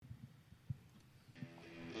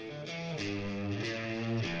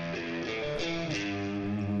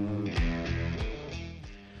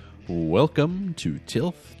Welcome to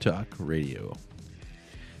Tilth Talk Radio.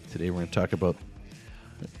 Today we're going to talk about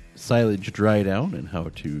silage dry down and how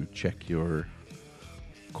to check your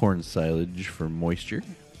corn silage for moisture.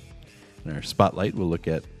 In our spotlight, we'll look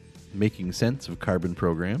at making sense of carbon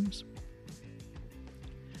programs.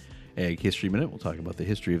 Ag History Minute, we'll talk about the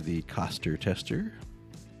history of the Koster tester.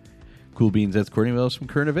 Cool Beans, that's Courtney with some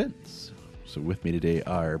current events. So with me today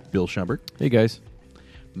are Bill Schomburg. Hey, guys.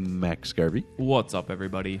 Max Garvey. What's up,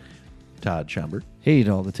 everybody? Todd Schomburg. Hey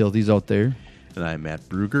to all the tilthies out there. And I'm Matt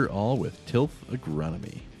Bruger, all with Tilth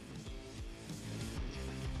Agronomy.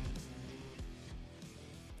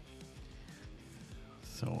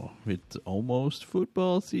 So it's almost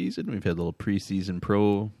football season. We've had a little preseason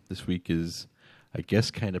pro. This week is, I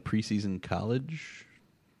guess, kind of preseason college.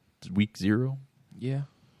 It's week 0. Yeah,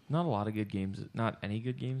 not a lot of good games. Not any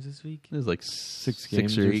good games this week. There's like Six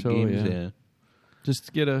six games or or 8 so, games. yeah. Yeah. Just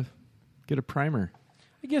to get a primer.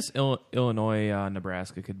 I guess Illinois,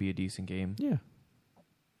 Nebraska could be a decent game. Yeah.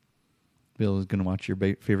 Bill is going to watch your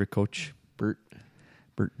favorite coach, Bert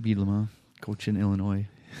Bielema, coach in Illinois.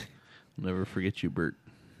 I'll never forget you, Bert.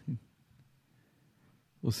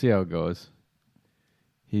 We'll see how it goes.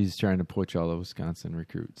 He's trying to poach all the Wisconsin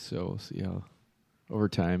recruits, so we'll see how over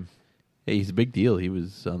time. Hey, he's a big deal. He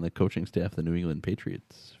was on the coaching staff of the New England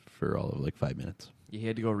Patriots for all of like 5 minutes. He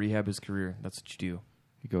had to go rehab his career. That's what you do.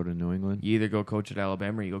 You go to New England. You either go coach at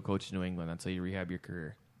Alabama or you go coach in New England. That's how you rehab your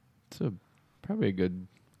career. It's probably a good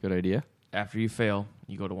idea. After you fail,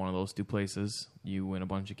 you go to one of those two places. You win a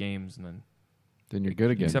bunch of games, and Then you're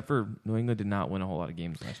good again. except for New England did not win a whole lot of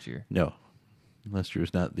games last year. No. Last year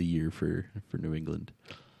was not the year for New England.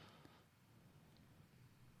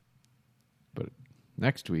 But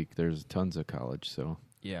next week there's tons of college, so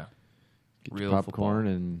Yeah. get Real your popcorn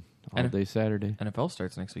and all And- day Saturday. NFL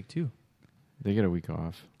starts next week too. They get a week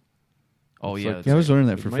off. Oh It's yeah, like- that's Yeah, I was right. learning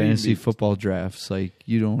that It for might even fantasy be- football drafts. Like,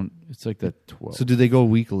 you don't. It's like the 12th. So, do they go a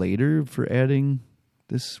week later for adding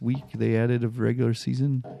this week? They added of regular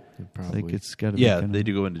season. Probably. Like, it's got to be. Yeah, kinda, they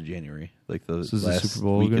do go into January. Like the So, is the last Super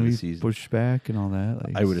Bowl week going of to the be season. pushed back and all that?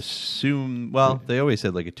 Like, I would assume. Well, they always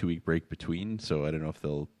had like a 2-week break between, so I don't know if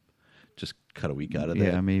they'll just cut a week out of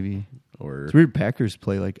that. Yeah, maybe. Or It's weird. Packers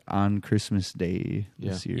play like on Christmas Day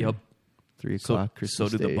this year. Yep. 3 So, o'clock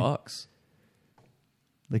Christmas so do Day. the Bucks.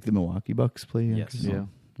 Like the Milwaukee Bucks play. on Yes. Christmas?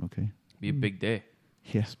 Yeah. Okay. Be a big day.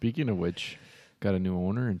 Yeah. Speaking of which, got a new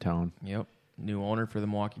owner in town. Yep. New owner for the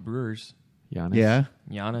Milwaukee Brewers, Giannis. Yeah.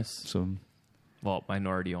 Giannis. So. Well,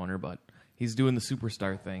 minority owner, but he's doing the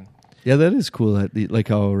superstar thing. Yeah, that is cool. That like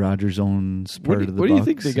how Rodgers owns part What of the do you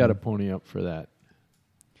think Bucks they got to and- pony up for that?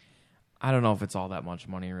 I don't know if it's all that much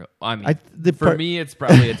money. I mean, the for part- me, it's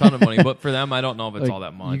probably a ton of money, but for them, I don't know if it's Like, all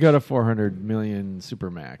that much. You got a $400 million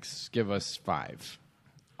supermax. Give us 5.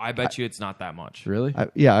 I bet you it's not that much. Really? I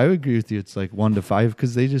would agree with you. It's like 1 to 5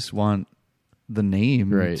 because they just want the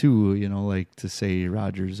name Right. too. You know, like to say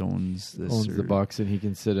Rodgers owns this, Owns the Bucks and he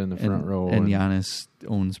can sit in the front row. and Giannis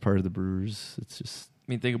owns part of the Brewers. It's just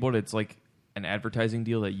I mean, think about it. It's like an advertising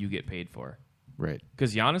deal that you get paid for. Right.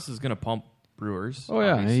 Because Giannis is going to pump Brewers. Oh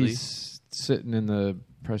yeah, obviously. he's sitting in the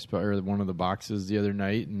press or one of the boxes the other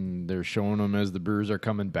night, and they're showing him as the Brewers are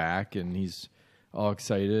coming back, and he's all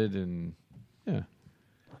excited, and yeah,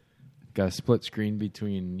 got a split screen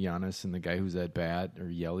between Giannis and the guy who's at bat or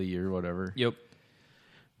Yelly or whatever. Yep.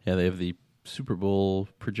 yeah, they have the Super Bowl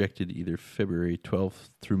projected either February 12th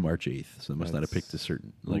through March 8th. So they must not have That's- picked a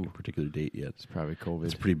certain a particular date yet. It's probably COVID.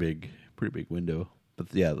 It's a pretty big window.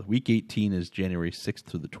 But yeah, week 18 is January 6th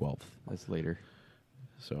through the 12th. That's later.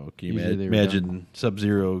 So can you Usually they were imagine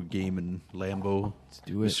Sub-Zero game in Lambeau? Let's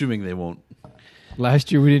do it. Assuming they won't.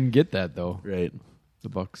 Last year we didn't get that though. Right. The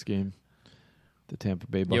Bucks game, the Tampa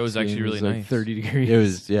Bay Bucks. Yeah, it was actually game really like nice. 30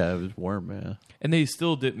 degrees. It was warm. Yeah. And they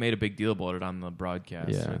still made a big deal about it on the broadcast.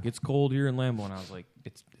 Yeah. Like, it's cold here in Lambeau. And I was like,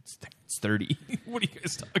 it's 30. What are you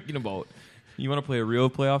guys talking about? You want to play a real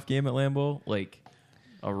playoff game at Lambeau? Like,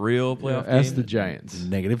 a real playoff game? Ask the Giants.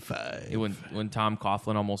 -5. When Tom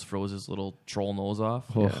Coughlin almost froze his little troll nose off.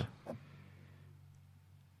 Oh. Yeah.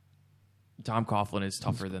 Tom Coughlin is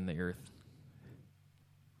tougher than the earth.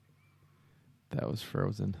 That was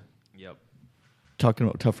frozen. Yep. talking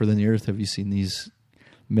about tougher than the earth. Have you seen these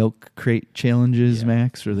milk crate challenges, Yeah.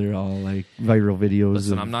 Max? Where they're all like viral videos.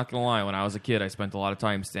 Listen, of I'm not going to lie. When I was a kid, I spent a lot of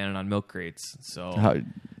time standing on milk crates. So How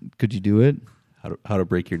could you do it? How to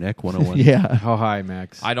break your neck 101. Yeah. How high,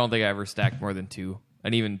 Max? I don't think I ever stacked more than 2.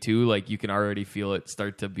 And even 2, like, you can already feel it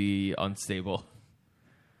start to be unstable.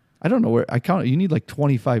 I don't know where I count. You need like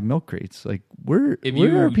 25 milk crates. Like where If where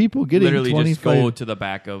you are people getting literally 25? just go to the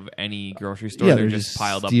back of any grocery store, yeah, they're just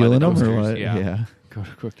piled up by stealing the them dumpsters. or what? Yeah. Go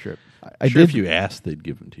to Quick Trip. I Sure, did. if you asked, they'd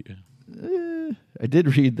give them to you. I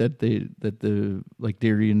did read that the like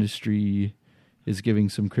dairy industry is giving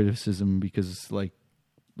some criticism because like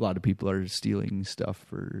a lot of people are stealing stuff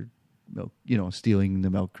for milk, stealing the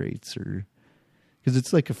milk crates, or because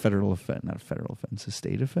it's like a federal offense, not a federal offense, a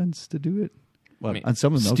state offense to do it. Well, On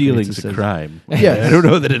some of the milk stealing's crates it a says- crime. Yes. I don't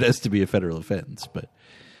know that it has to be a federal offense, but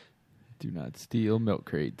Do not steal milk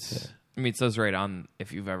crates. I mean, it says right on,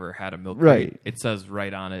 if you've ever had a milk Right. crate, it says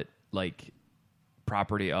right on it, like,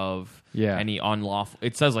 property of Yeah. any unlawful,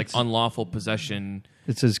 it says, like, unlawful possession.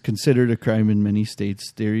 It says considered a crime in many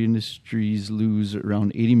states. Dairy industries lose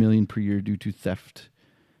around $80 million per year due to theft,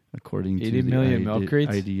 according to 80 the million milk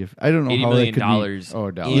crates? IDF. I don't know $80 how million that could dollars.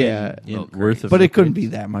 Oh, dollars. Yeah. milk worth crates. of be, but it milk couldn't crates.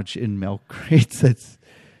 be that much in milk crates. That's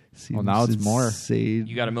Well, now it's more. insane.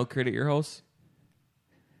 You got a milk crate at your house?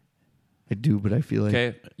 I do, but I feel like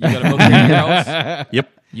Okay. You got a milk crate at your house? Yep.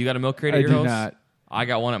 You got a milk crate I at your do house? not. I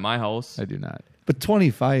got one at my house. I do not. But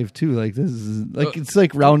 25 too, like this is like Uh, it's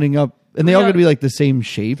like rounding up, and they three all out- got to be like the same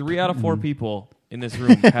shape. 3 out of 4 people in this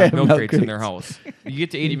room have milk Milk crates in their crates. house. You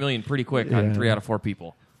get to 80 million pretty quick on Yeah. 3 out of 4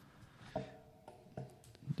 people.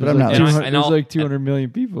 But I'm not. And I- 200 and there's I'll- like 200 million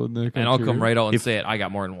people in the country. And I'll come right out and If- say it. I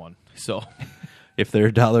got more than one. So If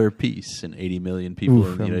they're $1 a piece and 80 million people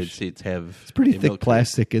Oof, in the I'm United sh- States have It's pretty a thick milk crate.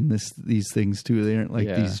 plastic in these things too. They aren't like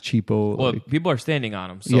Yeah. these cheapo. well, like, people are standing on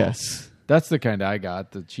them. So yes. That's the kind I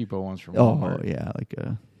got, the cheapo ones from Oh Walmart. yeah, like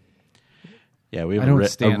a. Yeah, we I have don't a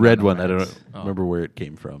stand red on one. the I don't reds. Oh. remember where it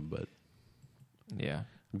came from, but yeah.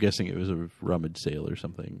 I'm guessing it was a rummage sale or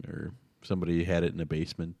something, or somebody had it in a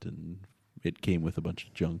basement and it came with a bunch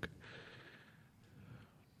of junk.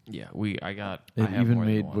 Yeah, I got. It I have even more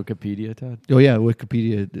than made one. Wikipedia, Todd. Oh yeah,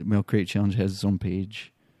 Wikipedia the Milk Crate Challenge has its own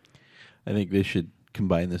page. I think they should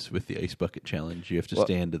combine this with the ice bucket challenge. You have to Well-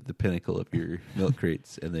 stand at the pinnacle of your milk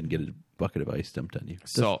crates and then get a bucket of ice dumped on you.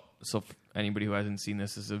 So if anybody who hasn't seen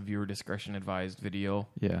this, is a viewer discretion advised video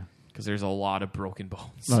Yeah. because there's a lot of broken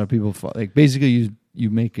bones. A lot of people fall, like basically you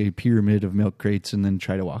make a pyramid of milk crates and then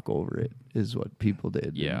try to walk over it is what people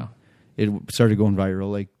did. Yeah. And it started going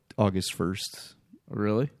viral like August 1st.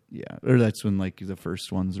 Really? Yeah, or that's when like the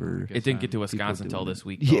first ones were. It didn't get to Wisconsin doing until it. this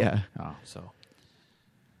week. Though. Yeah, Oh. So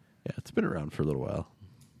Yeah, it's been around for a little while.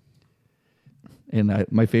 and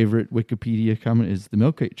my favorite Wikipedia comment is the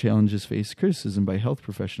milk crate challenges face criticism by health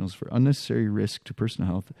professionals for unnecessary risk to personal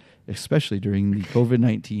health, especially during the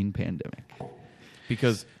COVID-19 pandemic.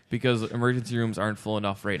 because emergency rooms aren't full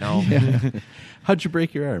enough right now. How'd you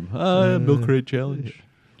break your arm? Milk crate challenge.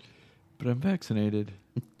 But I'm vaccinated.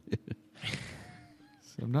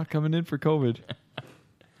 So I'm not coming in for COVID.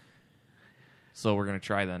 So we're gonna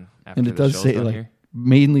try then. After And it the does show's say done like here.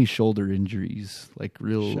 mainly shoulder injuries, like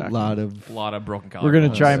real Shocking. lot of. A lot of broken collarbones. We're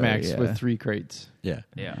going to try so, Max yeah. with 3 crates. Yeah.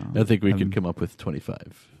 Yeah, I think we could Um, come up with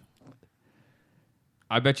 25.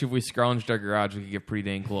 I bet you if we scrounged our garage, we could get pretty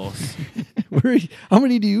dang close. How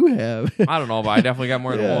many do you have? I don't know, but I definitely got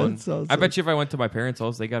more Yeah, than one. it sounds I bet like- you if I went to my parents'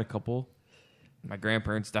 house, they got a couple. My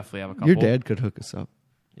grandparents definitely have a couple. Your dad could hook us up.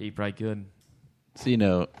 Yeah, he probably could. See,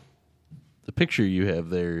 now, the picture you have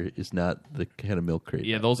there is not the kind of milk crate.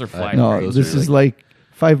 Yeah, those are flag No, crates. those this are is like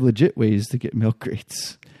 5 legit ways to get milk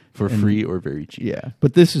crates. for and- free or very cheap. Yeah,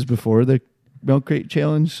 but this is before the milk crate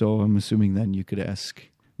challenge, so I'm assuming then you could ask.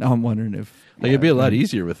 Now I'm wondering if Like, it'd be a lot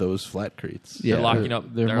easier with those flat crates. Yeah. They're locking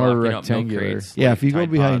up. They're They're more locking up milk rectangular. crates, Yeah, like if you go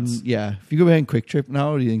Tide behind, Pods. if you go behind Quick Trip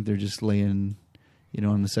now, do you think they're just laying,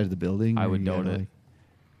 on the side of the building? I Or would you doubt gotta, it. like-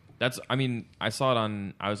 That's. I mean, I saw it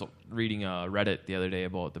on. I was reading Reddit the other day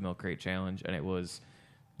about the milk crate challenge, and it was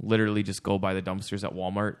literally just go by the dumpsters at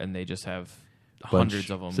Walmart, and they just have Bunch hundreds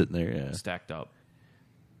of them sitting there. Yeah, stacked up.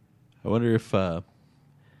 I wonder if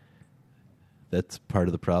that's part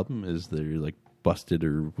of the problem. Is they're like busted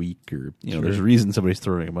or weak, or Sure. there's a reason somebody's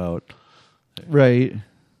throwing them out. Right.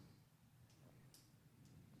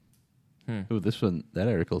 Oh, this one, that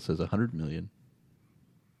article says 100 million.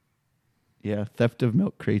 Yeah, theft of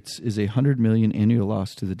milk crates is a $100 million annual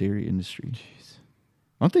loss to the dairy industry. Jeez.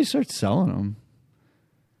 Why don't they start selling them?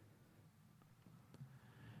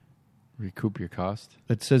 Recoup your cost.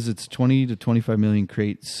 It says it's 20 to 25 million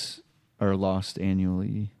crates are lost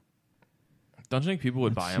annually. Don't you think people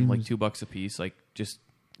would That buy them like seems- $2 a piece? Like just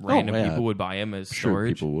random yeah. people would buy them as Sure,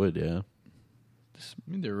 storage. people would. Yeah,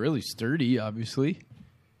 I mean, they're really sturdy, obviously.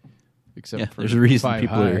 Except yeah. for There's a reason 5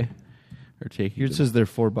 people high. are taking. Here it them. says they're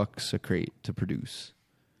 $4 a crate to produce.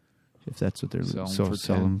 If that's what they're Sell 'em so for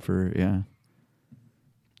sell 10. them for, yeah.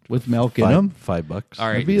 With milk in $5. them. $5. All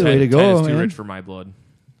right, That'd be the 10, way to 10 go, is too man. rich for my blood.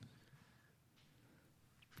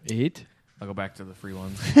 8? I'll go back to the free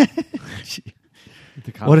ones.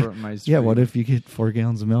 The compromised Yeah, free. what if you get 4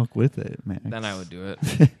 gallons of milk with it, Max? Then I would do it.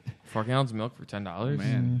 4 gallons of milk for $10.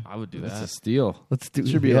 Man. I would do That's a that. steal. Let's do.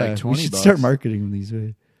 Should be like We 20 should start bucks. marketing them these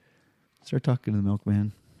way. Start talking to the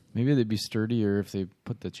milkman. Maybe they'd be sturdier if they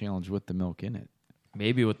put the challenge with the milk in it.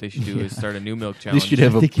 Maybe what they should do is start a new milk At challenge. least you'd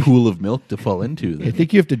have a think you- pool of milk to fall into. I Then.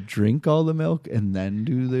 think you have to drink all the milk and then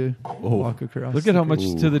do the walk across. Look at how the- much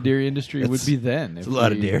Ooh. to the dairy industry would That's- be then. It's if a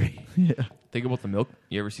lot of we- dairy. Yeah. Think about the milk.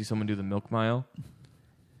 You ever see someone do the milk mile?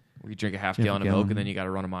 Where you drink a half Half a gallon of milk gallon. and then you got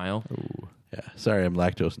to run a mile. Yeah. Sorry, I'm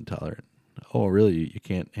lactose intolerant. Oh, really? You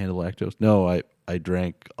can't handle lactose? No, I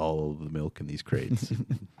drank all of the milk in these crates.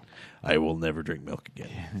 I will never drink milk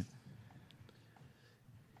again.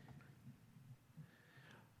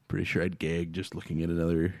 Pretty sure I'd gag just looking at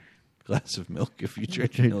another glass of milk if you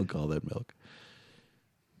drank milk, all that milk.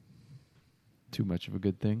 Too much of a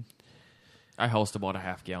good thing. I housed about a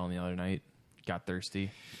half gallon the other night. Got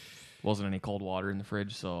thirsty. Wasn't any cold water in the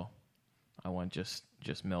fridge, so I went just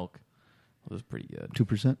milk. It was pretty good.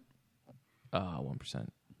 2%, 1%.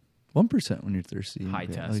 1% when you're thirsty. High Yeah,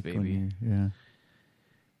 test, when baby. Yeah.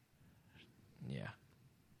 Yeah.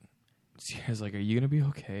 She was like, "Are you gonna be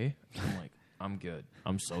okay?" I'm like, "I'm good.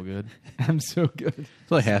 I'm so good." I'm so good.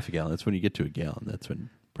 It's only half a gallon. That's when you get to a gallon. That's when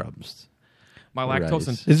problems. My Right. lactose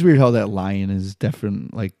and It's weird how that line is definitely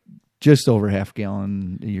like just over half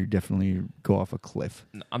gallon. You're definitely go off a cliff.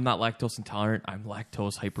 I'm not lactose intolerant. I'm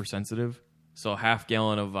lactose hypersensitive. So a half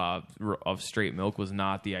gallon of straight milk was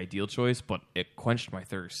not the ideal choice, but it quenched my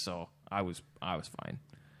thirst, so I was fine.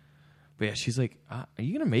 But yeah, she's like, "Are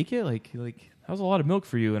you gonna make it? Like that was a lot of milk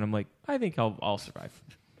for you." And I'm like, "I think I'll survive."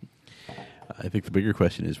 I think the bigger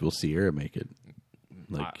question is, will Sierra make it?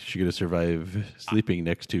 Like, is she going to survive sleeping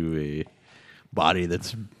next to a body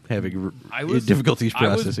that's having difficulties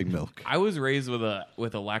processing milk? I was raised with a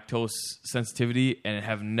lactose sensitivity and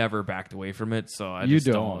have never backed away from it. So I You just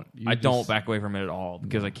don't. I don't back away from it at all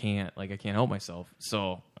because I can't help myself.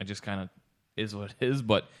 So I just kind of is what it is.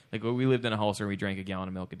 But like we lived in a house where we drank a gallon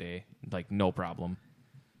of milk a day, like no problem,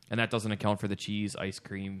 and that doesn't account for the cheese, ice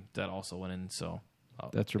cream that also went in. So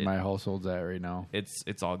That's where my household's at right now.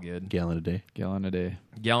 it's all good. Gallon a day. Gallon a day.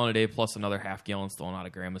 Gallon a day plus another half gallon thrown out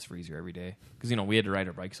of grandma's freezer every day because we had to ride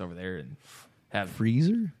our bikes over there and have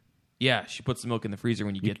Freezer? Yeah, she puts the milk in the freezer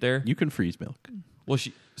when you get there. You can freeze milk. Well,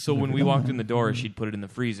 so when we walked in the door, she'd put it in the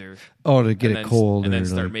freezer. Oh, to get and it then, cold. and then or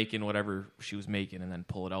start like, making whatever she was making, and then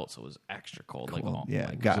pull it out so it was extra cold. Like, oh, yeah,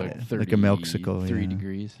 like, got It's it. 30, Like a milksicle. 3 yeah.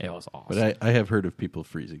 degrees. it was awesome. But I have heard of people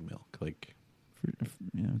freezing milk. Like,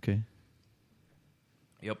 Yeah, okay.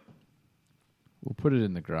 Yep. We'll put it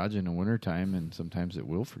in the garage in the wintertime, and sometimes it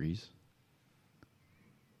will freeze.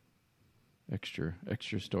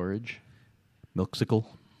 Extra storage. milksicle.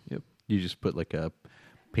 Yep. You just put like a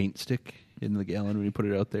paint stick in the gallon when you put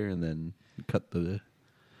it out there, and then cut the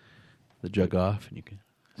jug off, and you can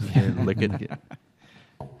sit there and lick it.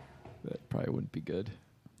 That probably wouldn't be good.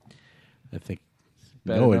 I think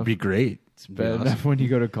Bad no, it'd enough. be great. It's bad enough when you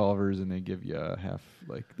go to Culver's and they give you a half,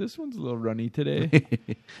 like, this one's a little runny today.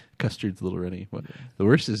 Custard's a little runny. Well, the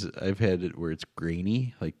worst is I've had it where it's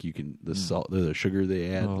grainy. Like you can the salt, the sugar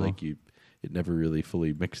they add, Oh. like it never really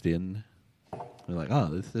fully mixed in. I'm like, oh,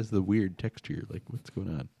 this is the weird texture. Like, what's going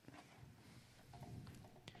on?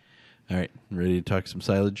 All right, ready to talk some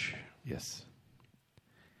silage? Yes.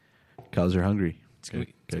 Cows are hungry. It's gonna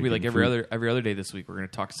Gotta be give like them every other day this week. We're gonna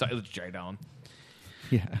talk silage dry down.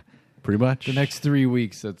 Yeah. Pretty much. The next 3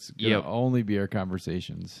 weeks, that's going to Yep. only be our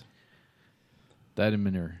conversations. That and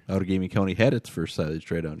manure. Outagamie County had its first silage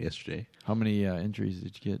dry down yesterday. How many entries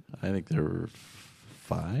did you get? I think there were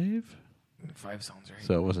 5, 5 sounds right.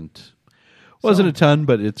 so it wasn't a ton,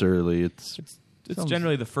 but it's early. It's It's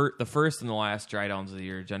generally the first and the last dry downs of the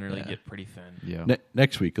year generally Yeah. get pretty thin. Yeah.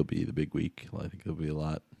 next week will be the big week. I think there'll be a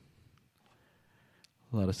lot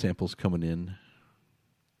of samples coming in.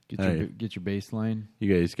 Get your baseline.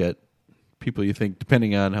 You guys got people you think,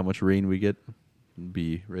 depending on how much rain we get,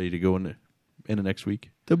 be ready to go in the next week.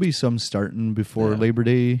 There'll be some starting before Yeah. Labor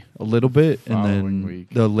Day a little bit, and Following then week.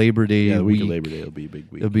 the Labor Day Yeah, the week week of Labor Day will be a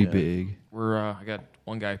big week. it'll be yeah. big. We're I got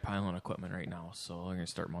one guy piling equipment right now, so they're gonna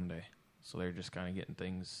start Monday. So they're just kind of getting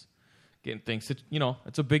things.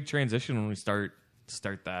 It's a big transition when we start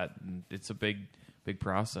that, and it's a big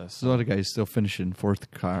process. There's a lot of guys still finishing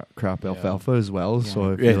fourth crop alfalfa as well,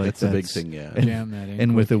 so I feel Yeah, like that's a big thing. Yeah, And, Jam that in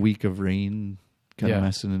and with quick. a week of rain, kind Yeah. of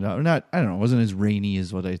messing it up. Not, I don't know. It wasn't as rainy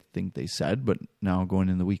as what I think they said, but now going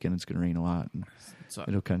in the weekend, it's going to rain a lot, and So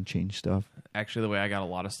it'll kind of change stuff. actually, the way I got a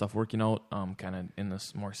lot of stuff working out, kind of in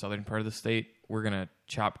this more southern part of the state, we're gonna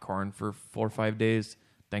chop corn for 4 or 5 days,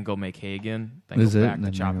 then go make hay again, then Is go it? back And to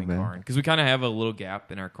then chopping go back. corn because we kind of have a little gap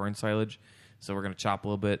in our corn silage, so we're gonna chop a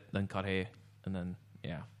little bit, then cut hay, and then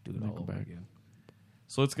do it Then all go over back. again.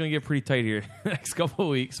 So it's going to get pretty tight here the next couple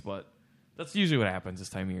of weeks, but that's usually what happens this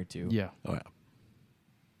time of year too. Yeah. Oh, yeah.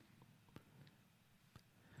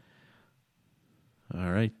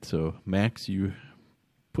 All right. So, Max, you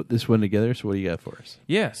put this one together. So, what do you got for us?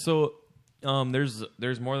 Yeah, so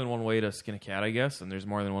there's more than one way to skin a cat, I guess, and there's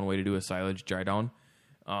more than one way to do a silage dry down.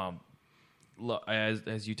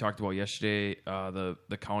 As you talked about yesterday,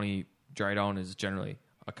 the county dry down is generally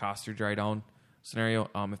a Koster dry down scenario.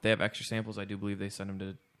 If they have extra samples, I do believe they send them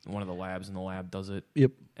to one of the labs, and the lab does it. Yep.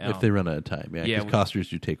 If they run out of time. Yeah, because Costers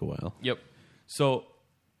do take a while. Yep. So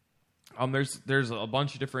there's a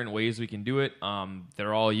bunch of different ways we can do it.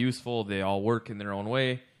 They're all useful. They all work in their own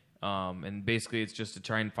way. And basically, it's just to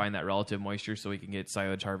try and find that relative moisture so we can get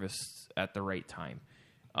silage harvests at the right time.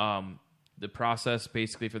 The process,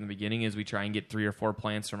 basically, from the beginning is we try and get 3 or 4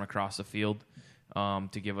 plants from across the field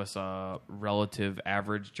to give us a relative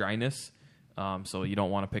average dryness. So you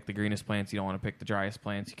don't want to pick the greenest plants. You don't want to pick the driest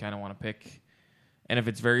plants. You kind of want to pick... And if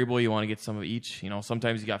it's variable, you want to get some of each.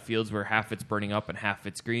 Sometimes you got fields where half it's burning up and half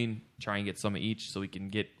it's green. Try and get some of each so we can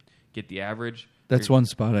get the average. That's one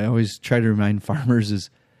spot I always try to remind farmers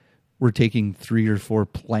is we're taking 3 or 4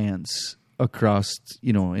 plants across,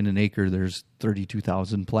 in an acre, there's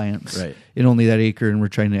 32,000 plants in only that acre, and we're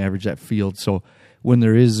trying to average that field. So when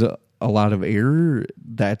there is a lot of error,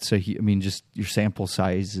 just your sample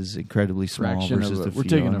size is incredibly small versus the field. We're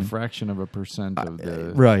taking a fraction of a percent of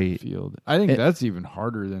the field. I think that's even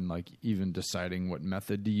harder than even deciding what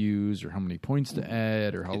method to use or how many points to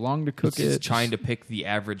add or how long to cook it. Just trying to pick the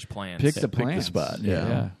average plants. Pick the plants. Pick the spot.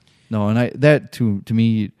 Yeah. No, and that to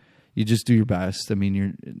me, you just do your best. I mean,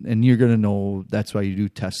 you're going to know. That's why you do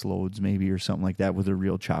test loads maybe or something like that with a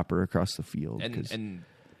real chopper across the field. And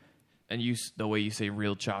the way you say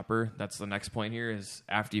real chopper, that's the next point here is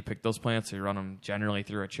after you pick those plants, you run them generally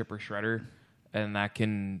through a chipper shredder, and that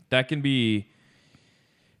can be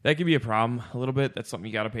a problem a little bit. That's something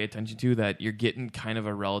you got to pay attention to. That you're getting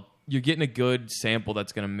you're getting a good sample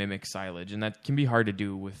that's going to mimic silage, and that can be hard to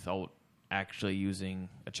do without actually using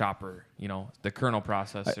a chopper. The kernel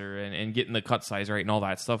processor and getting the cut size right and all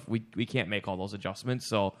that stuff. We can't make all those adjustments,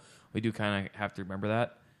 so we do kind of have to remember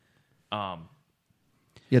that.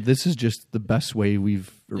 Yeah, this is just the best way the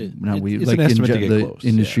close,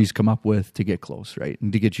 industry's come up with to get close, right?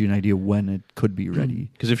 And to get you an idea when it could be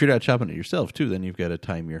ready. Because if you're not chopping it yourself, too, then you've got to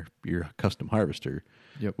time your custom harvester,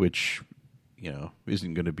 which,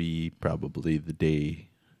 isn't going to be probably the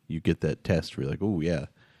day you get that test where you're like, oh, yeah,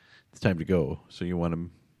 it's time to go. So you want to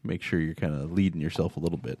make sure you're kind of leading yourself a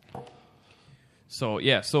little bit. So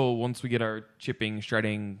once we get our chipping,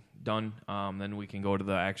 shredding done, then we can go to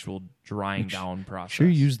the actual drying down process. Sure,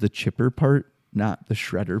 you use the chipper part, not the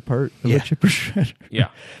shredder part of the chipper shredder. Yeah.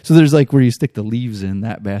 So there's where you stick the leaves in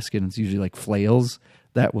that basket, and it's usually flails.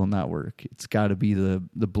 That will not work. It's got to be the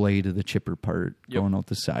blade of the chipper part going out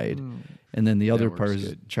the side. And then the other part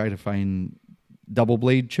is try to find double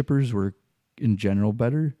blade chippers work in general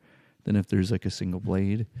better than if there's a single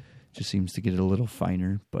blade. Just seems to get it a little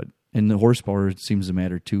finer. And the horsepower, it seems to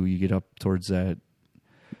matter too. You get up towards that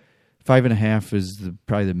 5.5 is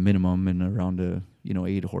probably the minimum, and around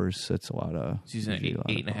 8 horse. That's a lot of. I was using an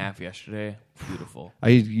 8.5 yesterday. Beautiful.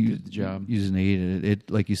 Did the job. Using 8. It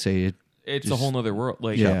like you say it's a whole nother world.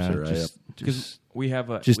 Because we have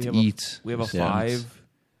a 5.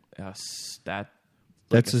 That's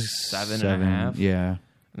a 7.5. Yeah. And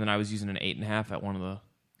then I was using an 8.5 at one of the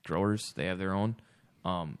growers. They have their own.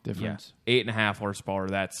 Difference. 8.5 horsepower.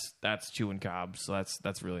 That's chewing cob. So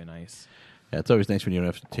that's really nice. Yeah, it's always nice when you don't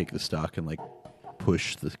have to take the stock and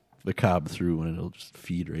push the cob through, and it'll just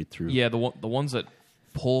feed right through. Yeah, the ones that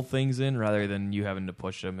pull things in rather than you having to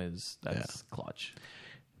push them that's clutch.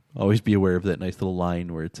 Always be aware of that nice little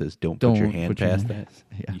line where it says, "Don't put your hand past that."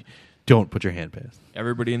 Yeah. Don't put your hand past.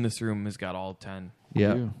 Everybody in this room has got all 10.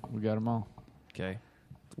 Yeah, we got them all. Okay,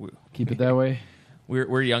 keep it that way.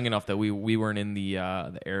 We're young enough that we weren't in the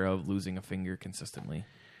era of losing a finger consistently.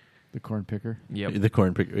 The corn picker? Yep. The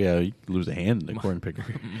corn picker. Yeah, you lose a hand in the corn picker.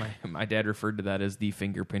 My dad referred to that as the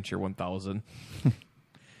finger pincher 1000.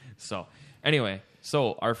 So, anyway,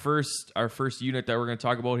 our first unit that we're going to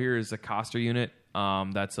talk about here is a Koster unit.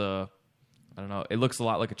 That's I don't know, it looks a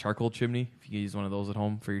lot like a charcoal chimney. If you use one of those at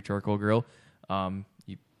home for your charcoal grill.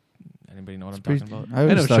 Anybody know what I'm talking about? I know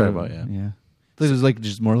what you're talking about, yeah. This is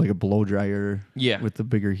just more like a blow dryer with the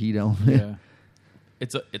bigger heat element. Yeah.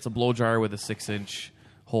 It's a blow dryer with a 6-inch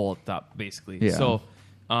hole at the top, basically. Yeah. So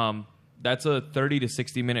that's a 30 to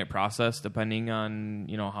 60 minute process depending on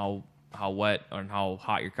how wet and how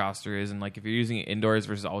hot your Koster is, and if you're using it indoors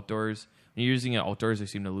versus outdoors. When you're using it outdoors, they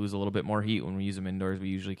seem to lose a little bit more heat. When we use them indoors, we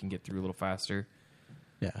usually can get through a little faster.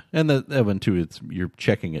 Yeah, and that one too. You're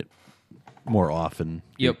checking it more often.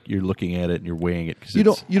 Yep. You're looking at it and you're weighing it. 'Cause You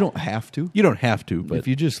don't have to. You don't have to, but If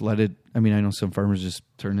you just let it, I mean, I know some farmers just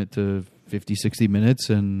turn it to 50, 60 minutes,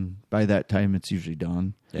 and by that time it's usually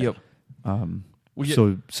done. Yeah. Yep. Well, yeah.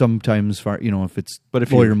 So sometimes, if it's But if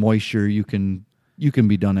full you- or moisture, you can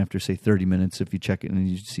be done after say 30 minutes if you check it and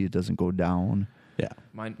you see it doesn't go down. yeah,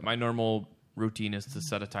 My normal routine is to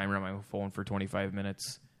set a timer on my phone for 25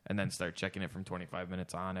 minutes and then start checking it from 25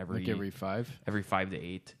 minutes on Like every 5. every 5 to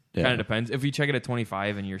 8. Yeah. Kind of depends. If you check it at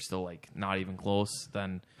 25 and you're still like not even close,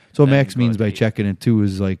 then So then Max go means at by 8. checking it too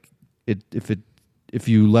is like if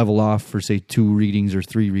you level off for say 2 readings or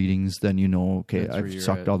 3 readings, then okay, That's where I've you're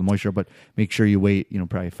sucked at. all the moisture. But make sure you wait,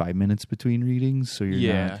 probably 5 minutes between readings, so you're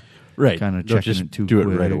Yeah. not right. kind of Don't checking just it too do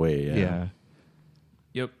quick. it right away. Yeah.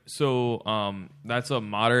 Yep. So that's a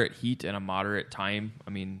moderate heat and a moderate time. I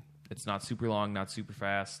mean, it's not super long, not super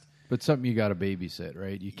fast. But something you got to babysit,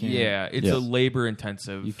 right? You can't. Yeah, it's Yes. a labor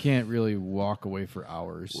intensive. You can't really walk away for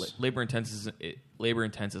hours. Labor intense isn't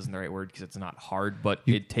the right word because it's not hard, but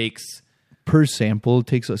it takes. Per sample, it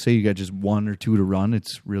takes, let's say you got just 1 or 2 to run,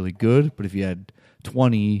 it's really good. But if you had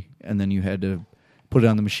 20 and then you had to put it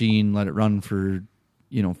on the machine, let it run for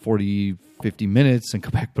 40, 50 minutes, and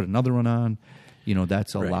come back, put another one on,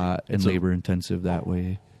 that's a Right. lot and So- labor intensive that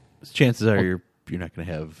way. Chances are you're not going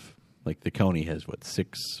to have, like, the county has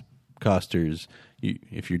 6 costers.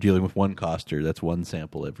 If you're dealing with one coster, that's one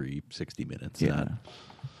sample every 60 minutes. Yeah.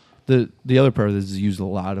 The other part of this is use a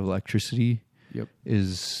lot of electricity. Yep.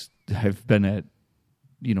 I've been at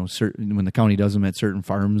certain, when the county does them at certain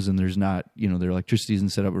farms and there's not, their electricity isn't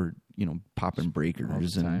set up, or popping breakers. All the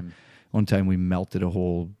And time. one time we melted a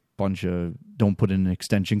whole bunch of, don't put in an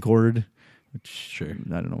extension cord, which Sure. I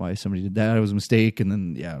don't know why somebody did that. It was a mistake. And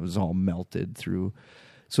then, it was all melted through.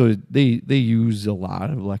 So they use a lot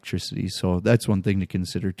of electricity. So that's one thing to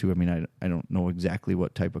consider too. I mean, I don't know exactly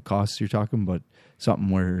what type of costs you're talking, but something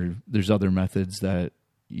where there's other methods that,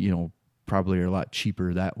 probably are a lot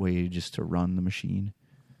cheaper that way just to run the machine.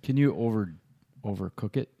 Can you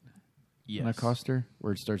overcook it Yes. on a coster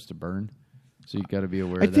where it starts to burn? So you got to be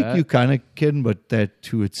aware I of that. think you kind of can, but that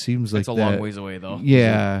too, it seems like It's a that, long ways away though.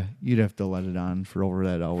 Yeah, you'd have to let it on for over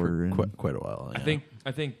that hour. For and quite a while. I think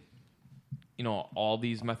all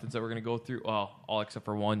these methods that we're going to go through, well, all except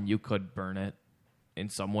for one, you could burn it in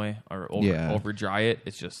some way or over dry it.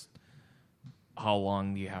 It's just how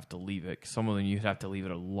long you have to leave it. 'Cause some of them you'd have to leave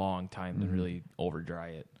it a long time to really over dry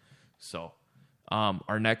it. So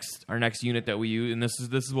our next unit that we use, and this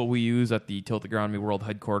is what we use at the Tilt Agronomy World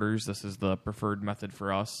headquarters. This is the preferred method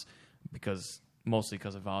for us mostly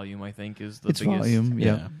because of volume. I think is the it's biggest volume.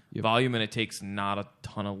 Yeah. Yep. volume, and it takes not a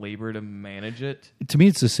ton of labor to manage it. To me,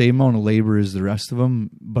 it's the same amount of labor as the rest of them,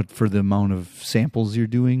 but for the amount of samples you're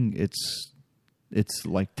doing, it's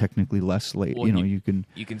like technically less labor. Well, you can.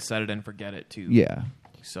 You can set it and forget it too. Yeah.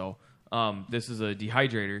 So this is a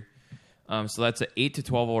dehydrator. So that's an 8 to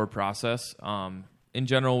 12 hour process. In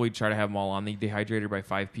general, we try to have them all on the dehydrator by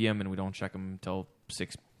 5 p.m. and we don't check them until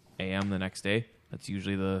 6 a.m. the next day. That's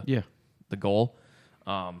usually the goal.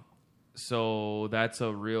 So that's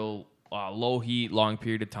a real low heat, long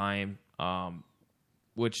period of time,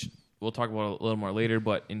 which we'll talk about a little more later.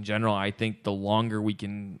 But in general, I think the longer we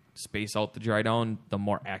can space out the dry down, the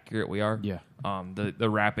more accurate we are. Yeah. The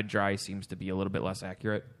rapid dry seems to be a little bit less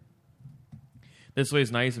accurate. This way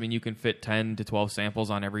is nice. I mean, you can fit 10 to 12 samples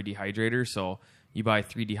on every dehydrator. So you buy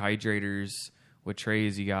 3 dehydrators with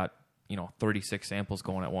trays, you got 36 samples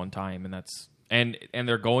going at one time, and that's and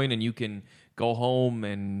they're going, and you can go home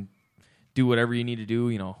and do whatever you need to do.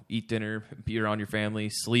 Eat dinner, be around your family,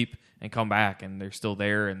 sleep, and come back, and they're still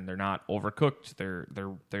there, and they're not overcooked.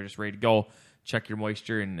 They're just ready to go. Check your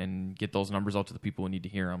moisture and get those numbers out to the people who need to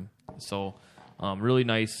hear them. So, really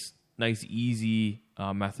nice, easy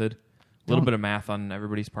method. A little bit of math on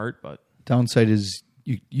everybody's part, but Downside is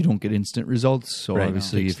you don't get instant results. So Right.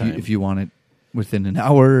 obviously, Takes if time. you want it within an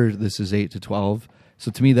hour, this is 8 to 12. So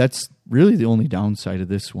to me, that's really the only downside of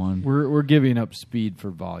this one. We're giving up speed for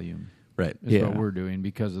volume. Right. Is Yeah. what we're doing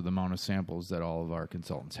because of the amount of samples that all of our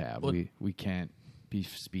consultants have. Well- We can't be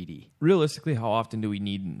speedy. realistically, how often do we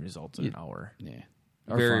need results in an hour? Yeah.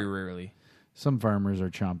 Very rarely. Some farmers are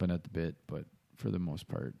chomping at the bit, but for the most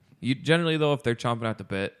part, Generally, though, if they're chomping at the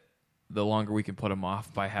bit, the longer we can put them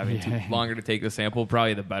off by having longer to take the sample,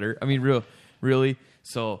 probably the better. I mean, really.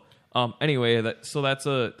 So, anyway, that's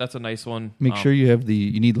a nice one. Make sure you have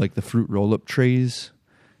you need like the fruit roll up trays.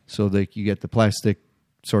 So like you get the plastic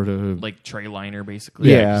sort of like tray liner,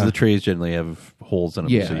 basically. Yeah. 'cause the trays generally have holes in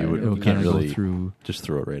them, yeah, so you it'll can't kind of really go through. just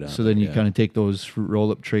throw it right on. So then you Yeah. kind of take those fruit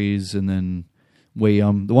roll up trays, and then weigh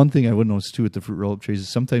them. The one thing I would notice too with the fruit roll up trays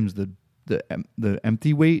is sometimes the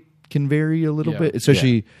empty weight can vary a little Yeah. bit.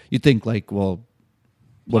 Especially you think like, well,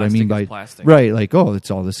 what I Plastic mean is by plastic. right, like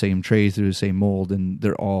it's all the same trays through the same mold, and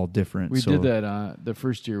they're all different. We so, did that the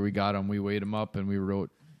first year we got them. We weighed them up and we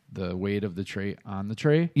wrote the weight of the tray on the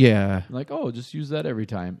tray. Yeah, Like, just use that every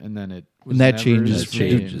time, and then it was and that never changes, the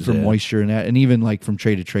same. for yeah. moisture and that, and even like from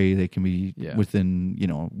tray to tray, they can be Yeah. within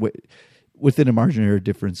within a margin of error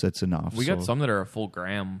difference. That's enough. We got so. some that are a full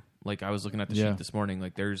gram. Like I was looking at the Yeah. sheet this morning.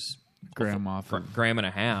 Like there's Gram off of- gram and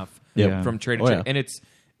a half Yeah. from tray to Oh, tray, yeah. and it's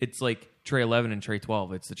like tray 11 and tray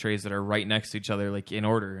 12. It's the trays that are right next to each other, like in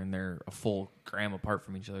order, and they're a full gram apart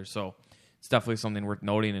from each other. So it's definitely something worth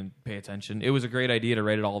noting and pay attention. It was a great idea to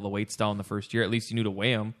write it all the weights down the first year. At least you knew to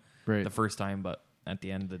weigh them Right. the first time, but at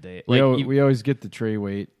the end of the day, We, like we always get the tray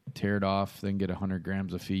weight, tear it off, then get 100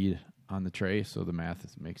 grams of feed on the tray, so the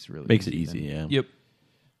math makes it easy. then. Yeah.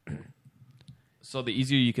 Yep. So the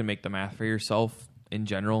easier you can make the math for yourself in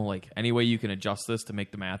general, like any way you can adjust this to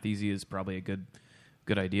make the math easy is probably a good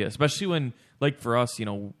idea. Especially when, like for us,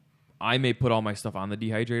 I may put all my stuff on the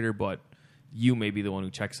dehydrator, but you may be the one who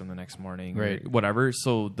checks them the next morning, Right. or whatever.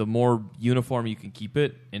 So the more uniform you can keep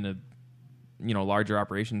it in a larger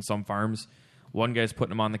operation, some farms, one guy's putting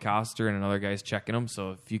them on the caster and another guy's checking them.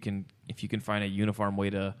 So if you can find a uniform way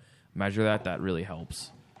to measure that really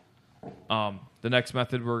helps. The next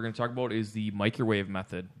method we're going to talk about is the microwave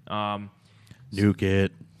method. Nuke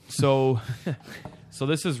it. So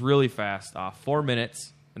this is really fast. 4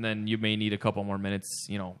 minutes, and then you may need a couple more minutes.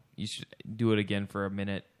 You should do it again for a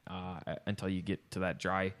minute until you get to that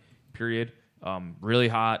dry period. Really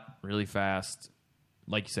hot, really fast.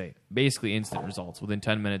 Like you say, basically instant results. Within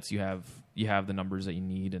 10 minutes, you have the numbers that you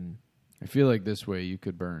need. And I feel like this way you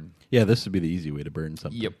could burn. Yeah, this would be the easy way to burn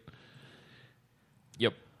something. Yep.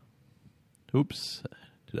 Oops.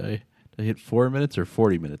 Did I hit 4 minutes or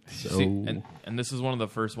 40 minutes? So See, and this is one of the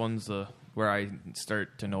first ones where I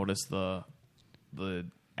start to notice the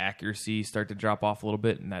accuracy start to drop off a little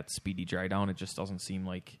bit, and that speedy dry down. It just doesn't seem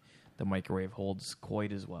like the microwave holds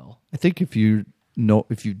quite as well. I think if you've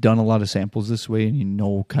done a lot of samples this way and you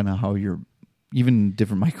know kind of how even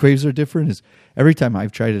different microwaves are different, is every time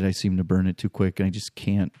I've tried it, I seem to burn it too quick and I just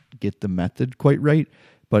can't get the method quite right.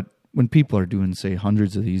 But when people are doing, say,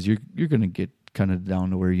 hundreds of these, you're going to get kind of down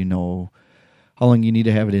to where you know how long you need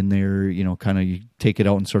to have it in there. Kind of you take it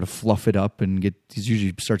out and sort of fluff it up and it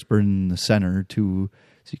usually starts burning in the center too.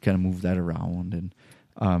 So you kind of move that around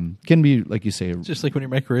and can be, like you say, it's just like when you're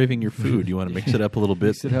microwaving your food, you want to mix it up a little bit.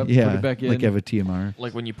 Mix it up, yeah, put it back in. like have a TMR.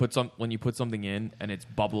 Like when you put something in and it's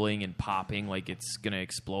bubbling and popping, like it's gonna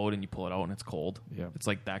explode, and you pull it out and it's cold. Yeah. It's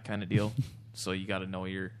like that kind of deal. So you got to know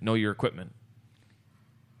your equipment.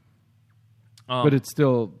 But it's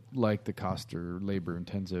still like the cost or labor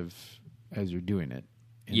intensive as you're doing it.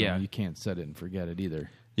 Yeah. You can't set it and forget it either.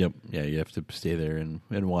 Yep. Yeah, you have to stay there and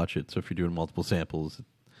watch it. So if you're doing multiple samples,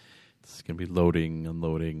 it's going to be loading,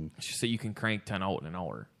 unloading. It's just that you can crank 10 out in an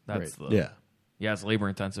hour. That's Yeah. Yeah, it's labor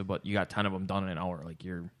intensive, but you got 10 of them done in an hour. Like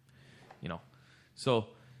so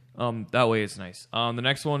that way it's nice. The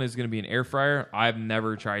next one is going to be an air fryer. I've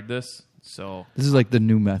never tried this, so This is like the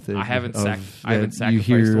new method. I haven't of I haven't that you sacrificed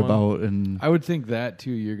hear one. about, and I would think that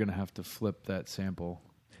too. You're going to have to flip that sample.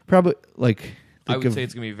 probably like I think would of- say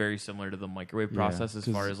it's going to be very similar to the microwave process as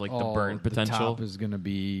far as like the all burn potential. The top is going to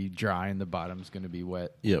be dry and the bottom's going to be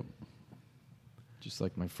wet, Yep. just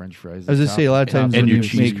like my French fries. I was The gonna say a lot of top- times And when your you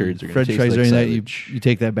cheese make curds are gonna French taste fries like or anything, silage. you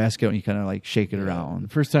take that basket and you kind of like shake it The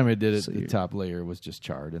around. first time I did it, So the you're- top layer was just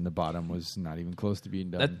charred and the bottom was not even close to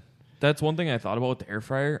being done. That's one thing I thought about with the air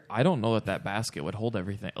fryer. I don't know that basket would hold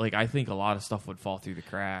everything. Like I think a lot of stuff would fall through the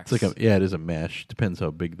cracks. It's like it is a mesh. Depends how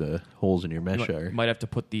big the holes in your mesh you are. might have to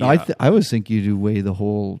put the. No, I always think you do weigh the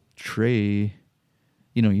whole tray.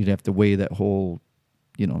 You'd have to weigh that whole,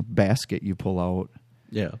 basket you pull out,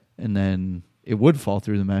 Yeah. and then it would fall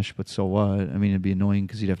through the mesh. But so what? I mean, it'd be annoying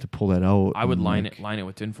because you'd have to pull that out. I would and, line like, it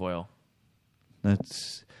with tinfoil.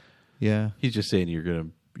 That's yeah. He's just saying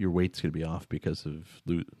your weight's going to be off because of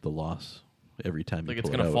the loss every time Like you it's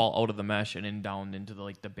pull gonna it out. fall out of the mesh and down into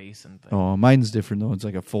the basin thing. Oh, mine's different though. It's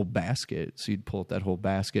like a full basket, so you'd pull out that whole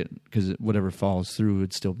basket because whatever falls through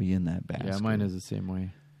would still be in that basket. Yeah, mine is the same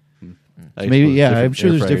way. I Maybe suppose yeah. different I'm sure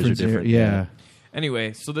air there's fryers are difference there. different, Yeah.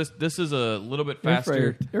 Anyway, so this is a little bit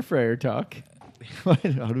faster. Air fryer talk. How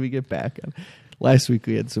do we get back on? Last week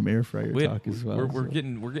we had some air fryer We- talk as well. We're so.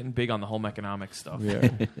 getting big on the home economics stuff. Yeah.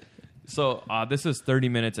 So this is 30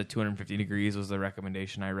 minutes at 250 degrees was the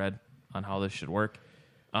recommendation I read on how this should work.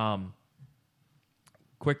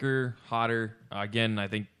 Quicker, hotter. Again, I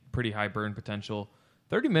think pretty high burn potential.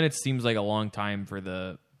 30 minutes seems like a long time for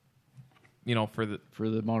the for the For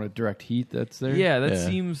the amount of direct heat that's there. yeah, that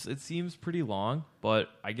Yeah. seems pretty long, but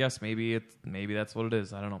I guess maybe that's what it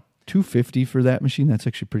is. I don't know. 250 for that machine. That's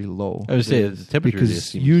actually pretty low. I would say is, the temperature Because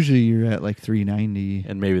just seems, usually you're at like 390.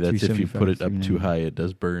 and maybe that's if you put it up 375, too high, it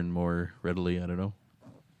does burn more readily. I don't know.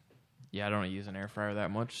 Yeah, I don't use an air fryer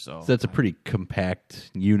that much, so So that's a pretty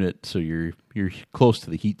compact unit, so you're close to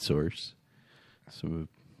the heat source. So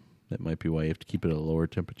that might be why you have to keep it at a lower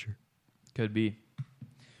temperature. could be.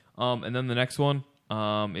 And then the next one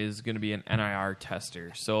is going to be an NIR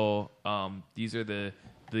tester. So these are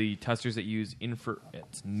the testers that use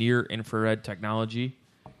it's near infrared technology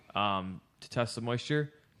to test the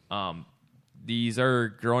moisture. These are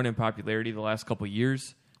growing in popularity the last couple of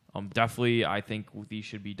years. Definitely, I think these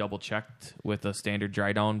should be double checked with a standard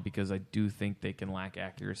dry down because I do think they can lack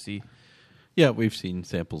accuracy. Yeah, we've seen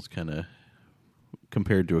samples kind of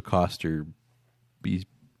compared to a Coster be,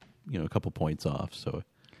 a couple points off. So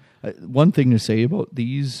One thing to say about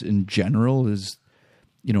these in general is,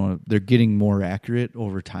 they're getting more accurate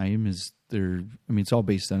over time. It's all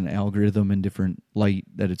based on an algorithm and different light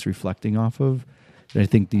that it's reflecting off of. And I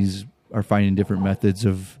think these are finding different methods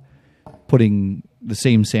of putting the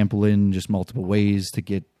same sample in just multiple ways to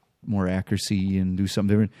get more accuracy and do something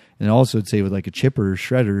different. And also I'd say with like a chipper or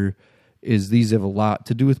shredder is these have a lot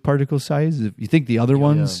to do with particle size. If you think the other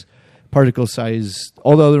ones, particle size,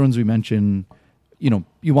 all the other ones we mentioned, you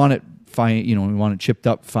want it fine, you want it chipped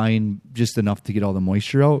up fine, just enough to get all the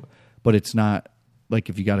moisture out, but it's not like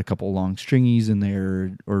if you got a couple long stringies in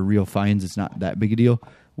there or real fines, it's not that big a deal.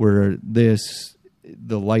 Where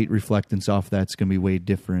the light reflectance off that's going to be way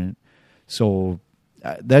different. So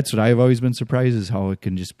that's what I've always been surprised is how it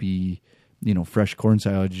can just be, fresh corn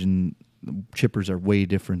silage, and chippers are way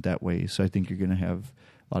different that way. So I think you're going to have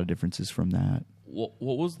a lot of differences from that. What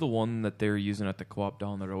was the one that they were using at the co-op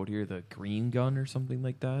down the road here? The green gun or something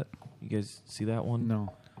like that? You guys see that one?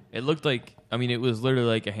 No. It looked like, it was literally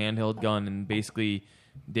like a handheld gun, and basically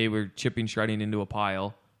they were chipping, shredding into a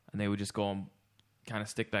pile, and they would just go and kind of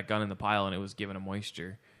stick that gun in the pile, and it was giving a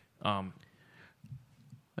moisture. I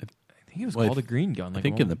think it was called a green gun. I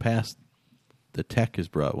think in the past, the Tech has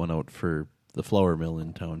brought one out for the flour mill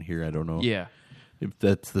in town here. I don't know if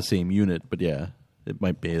that's the same unit, but yeah, it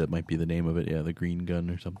might be. That might be the name of it. Yeah, the green gun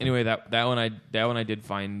or something. Anyway, that one I did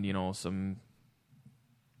find some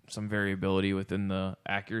variability within the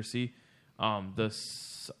accuracy. I'm going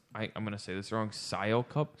to say this wrong. Skyo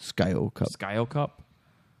Cup.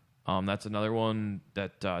 That's another one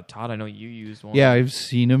that Todd, I know you used one. Yeah, I've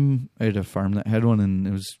seen them. I had a farm that had one, and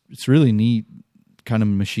it's really neat kind of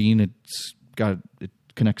machine. It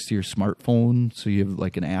connects to your smartphone, so you have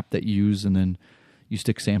like an app that you use, and then you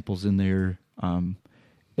stick samples in there, and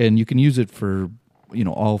you can use it for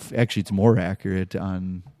actually it's more accurate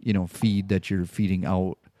on feed that you're feeding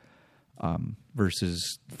out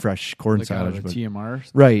versus fresh corn Like silage. out of a TMR?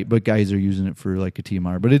 Right, but guys are using it for like a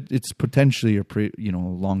TMR. But it's potentially a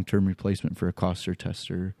long-term replacement for a Coster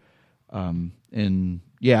tester. And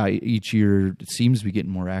yeah, each year it seems to be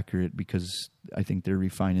getting more accurate because I think they're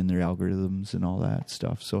refining their algorithms and all that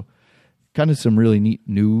stuff. So kind of some really neat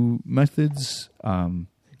new methods.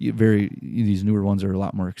 These newer ones are a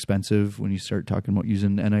lot more expensive when you start talking about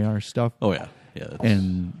using NIR stuff. Oh yeah,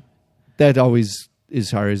 And that always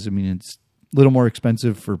is hard. It's a little more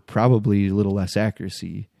expensive for probably a little less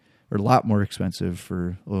accuracy, or a lot more expensive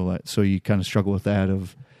for a little less. So you kind of struggle with that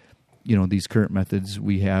of, these current methods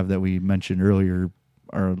we have that we mentioned earlier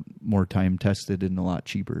are more time tested and a lot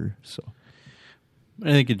cheaper. So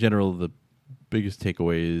I think in general the biggest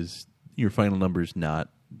takeaway is your final number is not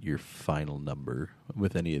your final number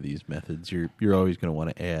with any of these methods. You're always going to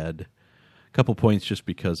want to add a couple points just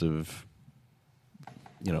because of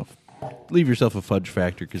leave yourself a fudge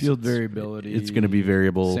factor because Field variability. It's going to be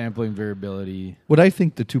variable. Sampling variability. what I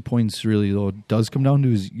think the 2 points really though does come down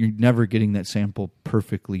to is you're never getting that sample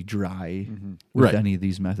perfectly dry with Right. any of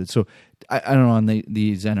these methods. So I don't know on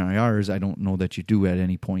these NIRs, I don't know that you do at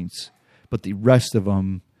any points, but the rest of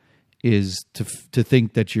them is to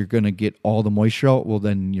think that you're going to get all the moisture out. Well,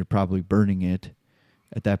 then you're probably burning it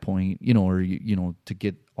at that point, or to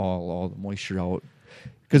get all the moisture out.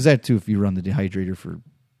 Because that too, if you run the dehydrator for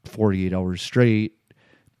 48 hours straight,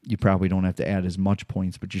 you probably don't have to add as much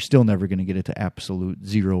points, but you're still never going to get it to absolute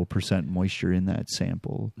 0% moisture in that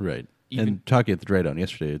sample. Right. And talking at the dry down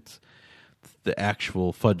yesterday, it's the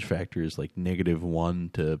actual fudge factor is like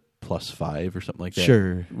 -1 to +5 or something like that.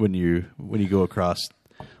 Sure. When you go across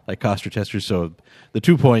like Coster testers, so the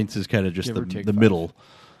 2 points is kind of just Give or take the 5. middle.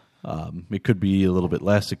 It could be a little bit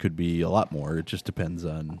less. It could be a lot more. It just depends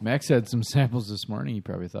on. Max had some samples this morning he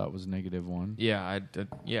probably thought was -1. Yeah,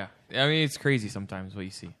 yeah. It's crazy sometimes what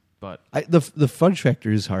you see. But The fudge factor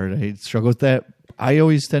is hard. I struggle with that. I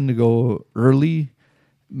always tend to go early.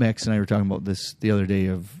 Max and I were talking about this the other day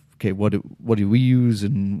of, okay, what do we use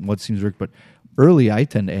and what seems to work? But early, I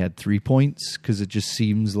tend to add 3 points because it just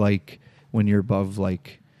seems like when you're above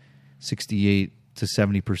like 68 to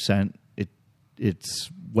 70%, it's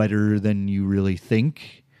wetter than you really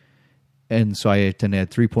think. And so I tend to add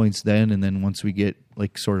 3 points then, and then once we get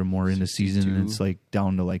like sort of more into season and it's like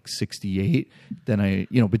down to like 68, then I,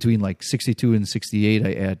 between like 62 and 68,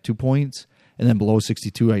 I add 2 points, and then below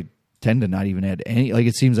 62, I tend to not even add any. Like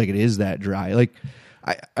it seems like it is that dry. Like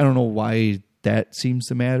I don't know why that seems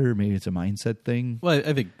to matter. Maybe it's a mindset thing. Well,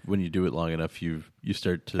 I think when you do it long enough, you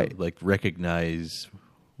start to like recognize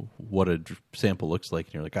what a sample looks like,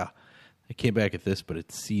 and you're like, I came back at this, but it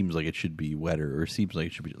seems like it should be wetter, or it seems like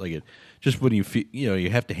it should be like it. Just when you feel, you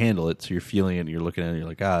have to handle it, so you're feeling it, and you're looking at it, and you're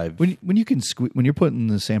like, when you can when you're putting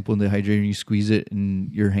the sample in the hydrator and you squeeze it,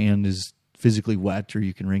 and your hand is physically wet, or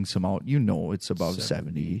you can wring some out, it's above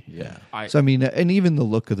 70. Yeah. So I mean, and even the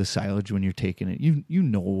look of the silage when you're taking it, you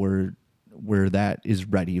know where that is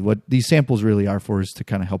ready. What these samples really are for is to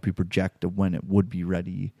kind of help you project when it would be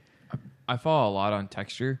ready. I follow a lot on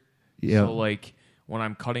texture. Yeah. So like when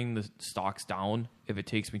I'm cutting the stalks down, if it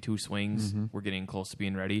takes me 2 swings, we're getting close to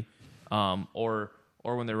being ready. Or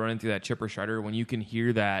when they're running through that chipper shredder, when you can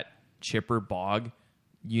hear that chipper bog,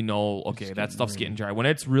 okay, that stuff's getting dry. When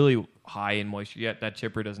it's really high in moisture, yet that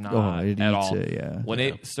chipper does not it at eats all. it, yeah.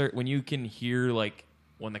 When you can hear like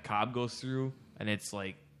when the cob goes through and it's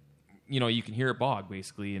like, you can hear it bog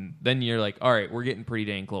basically, and then you're like, all right, we're getting pretty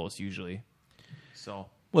dang close usually. So.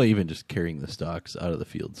 Well, even just carrying the stalks out of the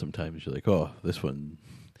field, sometimes you're like, oh, this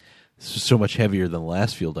is so much heavier than the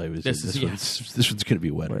last field I was in. This one's going to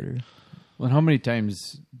be wetter. Well, and how many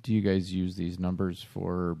times do you guys use these numbers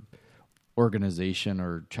for organization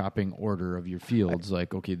or chopping order of your fields?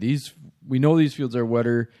 Like, okay, we know these fields are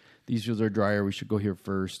wetter, these fields are drier, we should go here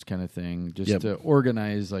first, kind of thing. Just to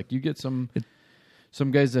organize. Like, you get some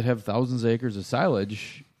guys that have thousands of acres of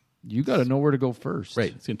silage, you got to know where to go first.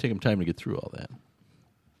 Right. It's going to take them time to get through all that.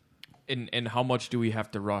 And how much do we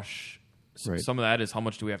have to rush? Right. Some of that is how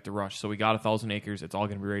much do we have to rush? So we got 1,000 acres. It's all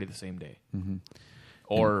going to be ready the same day. Mm-hmm.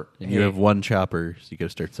 Or and you have one chopper, so you got to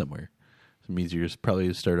start somewhere. So it means you're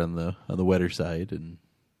probably start on the wetter side, and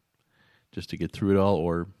just to get through it all.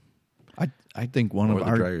 Or I think one of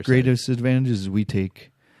our greatest advantages is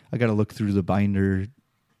I got to look through the binder.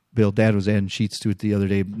 Bill, Dad was adding sheets to it the other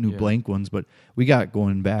day, new blank ones, but we got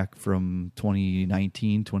going back from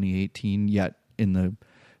 2019, 2018 yet in the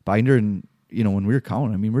binder, and when we were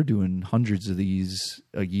counting, I mean, we're doing hundreds of these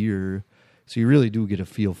a year, so you really do get a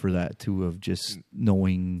feel for that too, of just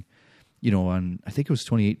knowing, on I think it was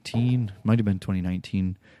 2018, might have been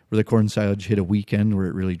 2019, where the corn silage hit a weekend where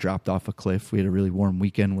it really dropped off a cliff. We had a really warm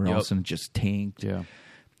weekend where all of a sudden it just tanked. Yeah,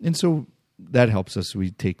 and so that helps us. We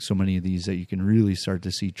take so many of these that you can really start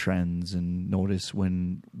to see trends and notice what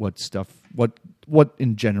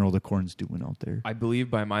in general the corn's doing out there. I believe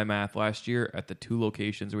by my math last year at the 2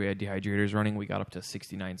 locations where we had dehydrators running, we got up to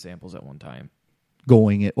 69 samples at one time.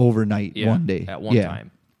 Going it overnight one day. At one time.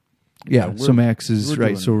 Yeah, so Max is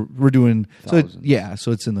right. So we're doing thousands.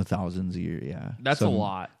 so it's in the thousands a year, yeah. That's a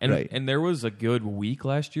lot. And there was a good week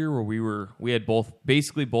last year where we had both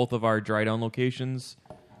of our dry down locations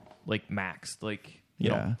like maxed, like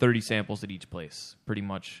 30 samples at each place, pretty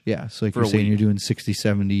much. Yeah, so like you're saying, you're doing 60,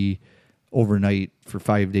 70 overnight for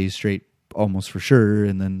 5 days straight, almost for sure,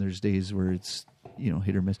 and then there's days where it's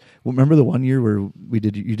hit or miss. Well, remember the one year where you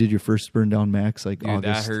did your first burn down, Max? Like, dude,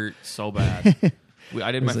 August. That hurt so bad.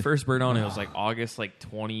 I did my first burn down. It was like August, like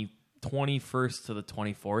 21st to the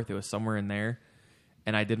 24th. It was somewhere in there,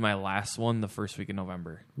 and I did my last one the first week of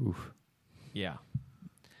November. Oof. Yeah.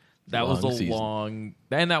 That was a long,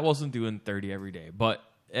 and that wasn't doing 30 every day, but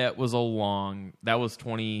it was that was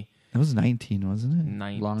 20. That was 19, wasn't it?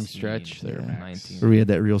 19. Long stretch there, yeah. 19. Where we had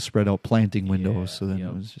that real spread out planting window, so then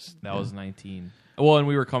it was just... That was 19. Well, and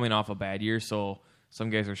we were coming off a bad year, so some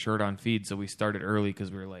guys are short on feed, so we started early because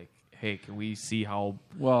we were like, hey, can we see how...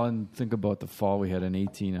 Well, and think about the fall we had in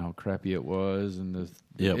 18, how crappy it was, and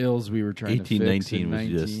the ills we were trying to fix 19 in was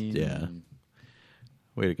 19. just, yeah.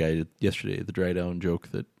 We had a guy yesterday at the dry down joke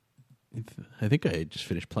that I think I just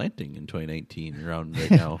finished planting in 2019 around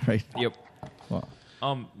right now. Right. Yep. Well,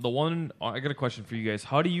 I got a question for you guys.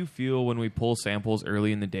 How do you feel when we pull samples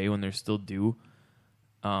early in the day when they're still due?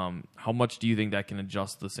 How much do you think that can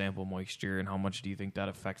adjust the sample moisture, and how much do you think that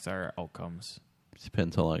affects our outcomes?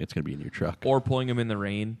 Depends how long it's going to be in your truck. Or pulling them in the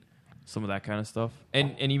rain, some of that kind of stuff.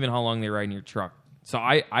 And even how long they ride in your truck. So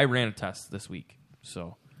I ran a test this week.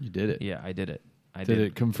 So you did it. Yeah, I did it. I Did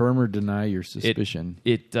it confirm or deny your suspicion?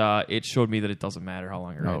 It showed me that it doesn't matter how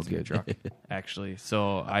long it rides in your good. truck, actually.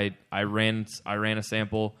 So I ran a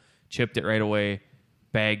sample, chipped it right away,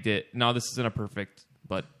 bagged it. Now this isn't a perfect,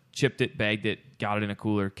 but chipped it, bagged it, got it in a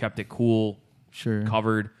cooler, kept it cool, Sure.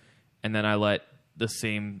 covered, and then I let the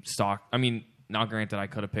same stock. I mean, now granted, I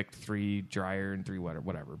could have picked 3 drier and 3 wet or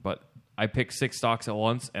whatever, but I picked 6 stalks at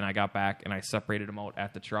once, and I got back and I separated them out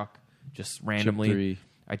at the truck just randomly. 3.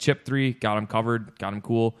 I chipped 3, got them covered, got them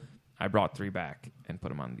cool. I brought 3 back and put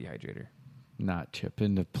them on the dehydrator. Not chip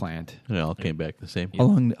in the plant. It all came back the same.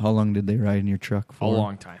 How long did they ride in your truck for? A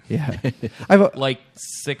long time, Yeah. I've like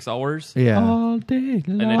 6 hours. yeah. All day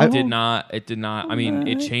long. And it did not. It did not. I mean,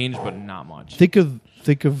 it changed, but not much. Think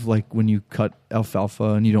of like when you cut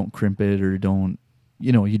alfalfa and you don't crimp it or don't,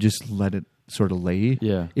 you just let it sort of lay.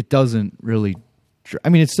 Yeah. It doesn't really. I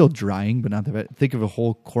mean, it's still drying, but not that bad. Think of a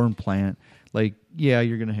whole corn plant. Like, yeah,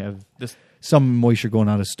 you're gonna have This some moisture going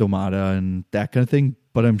out of stomata and that kind of thing.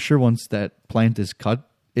 But I'm sure once that plant is cut,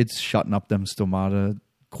 it's shutting up them stomata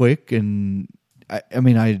quick. And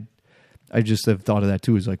I just have thought of that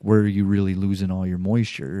too. Is like, where are you really losing all your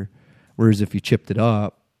moisture? Whereas if you chipped it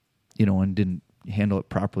up, and didn't handle it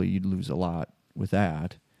properly, you'd lose a lot with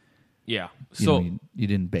that. yeah. You So know, you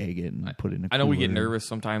didn't bag it and put it in a I know we get cooler. nervous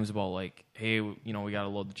sometimes about like, hey, we got to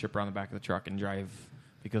load the chipper on the back of the truck and drive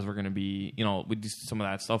because we're going to be, we do some of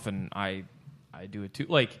that stuff, and I do it too.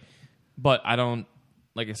 Like, but I don't.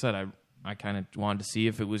 Like I said, I kind of wanted to see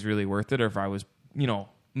if it was really worth it, or if I was,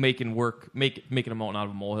 making a mountain out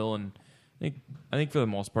of a molehill. And I think for the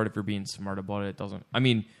most part, if you're being smart about it doesn't. I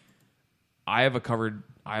mean, I have a covered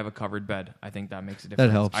bed. I think that makes a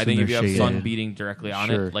difference. helps I think in if you their have shade. sun Yeah. beating directly on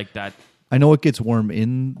Sure. it, like that. I know it gets warm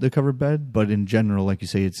in the covered bed, but in general, like you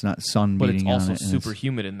say, it's not sun But it's beating on also it. and super it's-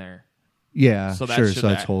 humid in there. Yeah, So that sure. should, So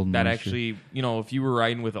that's holding that moisture. actually, if you were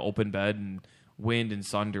riding with an open bed and wind and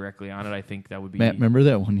sun directly on it, I think that would be. Matt, remember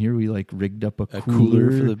that one year we like rigged up a a cooler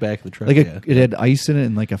for the back of the truck. like yeah. it had ice in it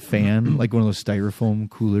and like a fan, like one of those styrofoam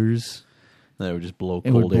coolers. That would just blow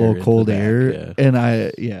It cold would air. blow into cold the back, air, yeah. and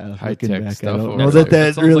looking High-tech back, stuff I don't over know there.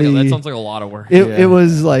 that sounds really. that sounds like a lot of work. It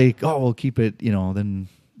was like, oh, we'll keep it. Then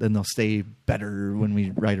they'll stay better when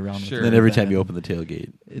we ride around. Sure. And With then every it. time you open the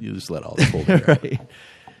tailgate, you just let all the cold air out. right?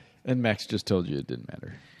 And Max just told you it didn't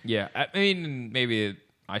matter. Yeah, I mean, maybe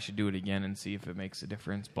I should do it again and see if it makes a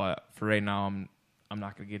difference. But for right now, I'm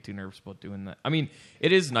not going to get too nervous about doing that. I mean,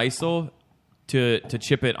 it is nice though to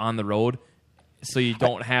chip it on the road, so you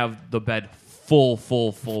don't have the bed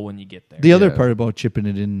full when you get there. The other Yeah. part about chipping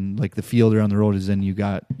it in like the field or on the road is then you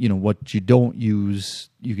got what you don't use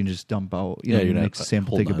you can just dump out. Yeah, you're not next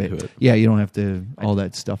sample, take a holding on bit. to it. Yeah, you don't have to all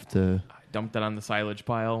that stuff to. I dumped it on the silage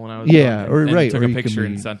pile when I was Yeah, young, or and right, took or a you can picture be-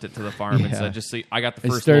 and sent it to the farm and Yeah. said, just so I got the I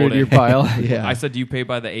first started load in. your pile. Yeah. I said, do you pay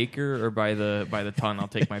by the acre or by the ton? I'll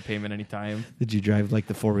take my payment anytime. Did you drive like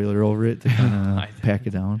the 4-wheeler over it to kind I- of pack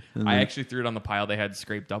it down? I actually threw it on the pile they had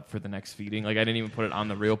scraped up for the next feeding. Like I didn't even put it on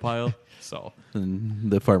the real pile. So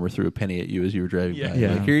And the farmer threw a penny at you as you were driving Yeah. by.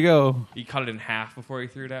 Yeah. Like, here you go. he cut it in half before he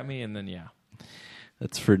threw it at me, and then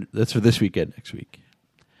That's for this weekend. Next week.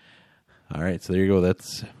 All right, so there you go.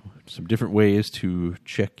 That's some different ways to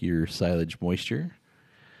check your silage moisture.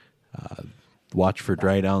 Watch for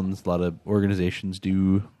dry downs. A lot of organizations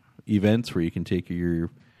do events where you can take your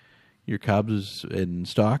cobs and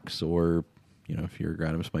stalks, or if your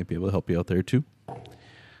agronomist might be able to help you out there too.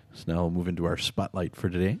 So now we'll move into our spotlight for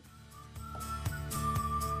today.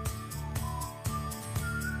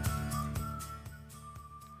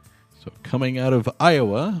 So coming out of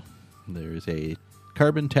Iowa, there is a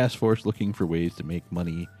carbon task force looking for ways to make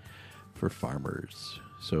money for farmers.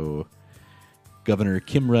 So Governor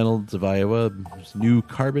Kim Reynolds of Iowa's new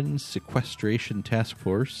carbon sequestration task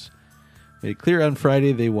force made it clear on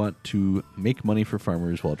Friday they want to make money for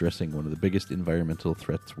farmers while addressing one of the biggest environmental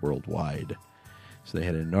threats worldwide. So they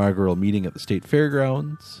had an inaugural meeting at the state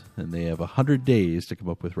fairgrounds, and they have 100 days to come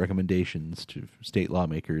up with recommendations to state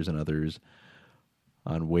lawmakers and others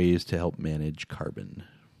on ways to help manage carbon.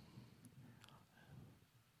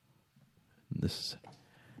 I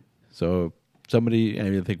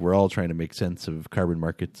think we're all trying to make sense of carbon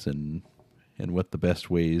markets and what the best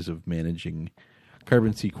ways of managing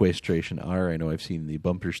carbon sequestration are. I know I've seen the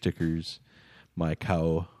bumper stickers. My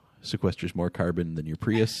cow sequesters more carbon than your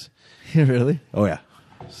Prius. Really? Oh yeah.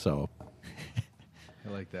 So I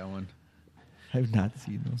like that one. I've not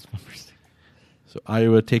seen those bumpers.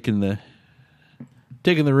 Iowa taking the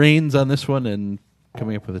reins on this one and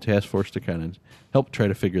coming up with a task force to kind of help try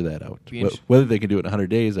to figure that out. Be int- Whether they can do it in 100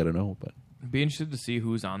 days, I don't know. But be interested to see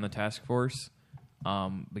who's on the task force.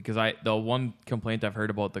 Because the one complaint I've heard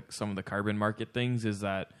about some of the carbon market things is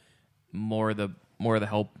that more of the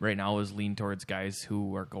help right now is lean towards guys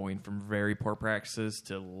who are going from very poor practices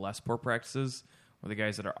to less poor practices, or the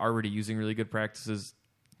guys that are already using really good practices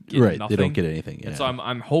get Right, nothing. they don't get anything. And Yeah. so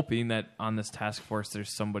I'm hoping that on this task force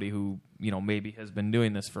there's somebody who, maybe has been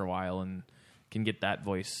doing this for a while and can get that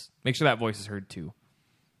voice, make sure that voice is heard too.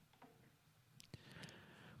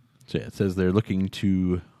 So yeah, it says they're looking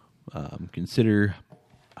to consider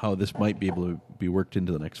how this might be able to be worked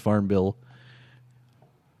into the next farm bill,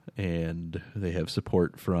 and they have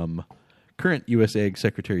support from current U.S. Ag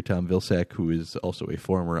Secretary Tom Vilsack, who is also a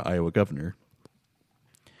former Iowa governor,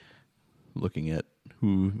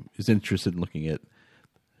 who is interested in looking at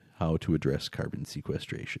how to address carbon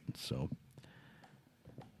sequestration. So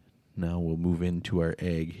now we'll move into our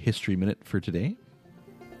Ag History Minute for today.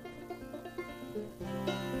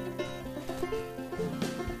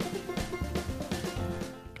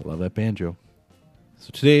 I love that banjo. So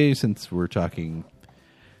today, since we're talking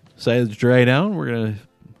silage dry down, we're going to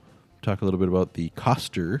talk a little bit about the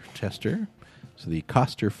Koster tester. So the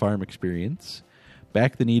Koster farm experience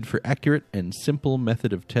backed the need for accurate and simple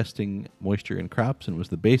method of testing moisture in crops and was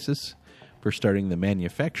the basis for starting the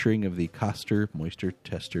manufacturing of the Koster moisture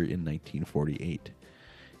tester in 1948.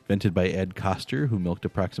 Invented by Ed Koster, who milked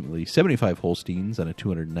approximately 75 Holsteins on a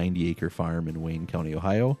 290-acre farm in Wayne County,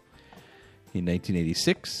 Ohio. In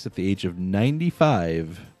 1986, at the age of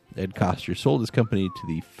 95, Ed Koster sold his company to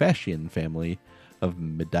the Fashion family of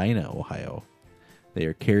Medina, Ohio. They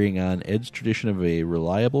are carrying on Ed's tradition of a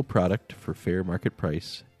reliable product for fair market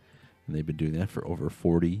price, and they've been doing that for over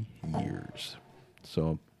 40 years.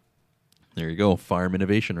 So there you go, farm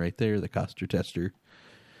innovation right there, the Koster tester,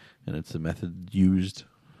 and it's a method used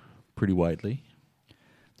pretty widely.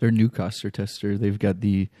 Their new Koster tester, they've got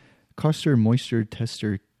the Koster Moisture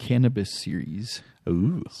Tester Cannabis Series.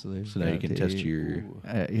 Ooh, So now you can test your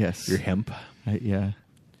yes. your hemp. Yeah.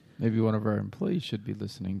 Maybe one of our employees should be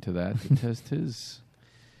listening to that to test his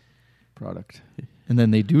product. And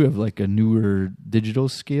then they do have like a newer digital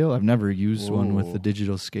scale. I've never used one with Whoa. the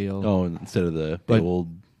digital scale. Oh, instead of the But- old.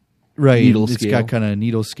 right. needle It's scale. got kind of a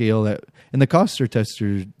needle scale that, and the Koster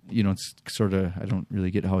tester, it's sort of, I don't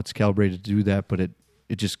really get how it's calibrated to do that, but it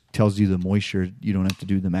just tells you the moisture. You don't have to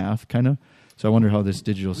do the math kind of. So I wonder how this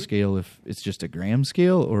digital scale, if it's just a gram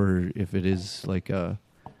scale or if it is like a,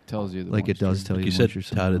 Tells you the like it moisture. does tell Like you you the said,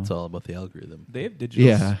 moisture Todd, somehow. it's all about the algorithm. They have digital.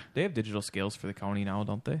 Yeah. They have digital scales for the county now,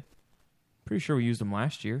 don't they? Pretty sure we used them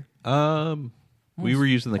last year. We were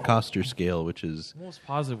using the Koster scale, which is Most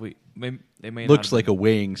positively, they may looks not like a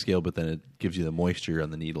weighing scale, but then it gives you the moisture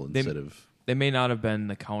on the needle They- instead of. They may not have been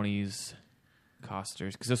the county's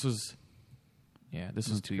Costers because this was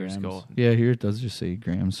 2 years grams. ago. Yeah, here it does just say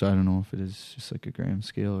grams, so I don't know if it is just like a gram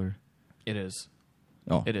scale or. It is.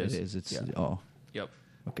 Oh, It is. It is. It's Yeah. oh, Yep.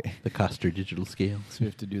 okay. The Koster digital scale. So we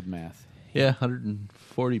have to do the math. Yeah,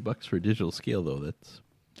 $140 for a digital scale, though. That's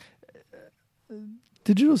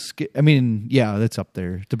Digital scale. I mean, yeah, that's up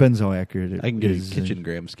there. Depends how accurate it is. I can get a kitchen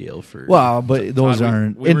gram scale for. Well, but those Todd,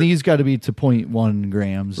 aren't. we and were- these got to be to 0.1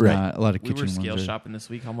 grams. Right. Not a lot of We kitchen were scale ones. shopping this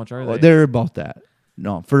week. How much are Well, they? they're about that.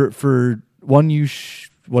 No, for one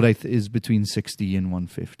what is between 60 and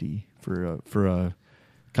 150 for a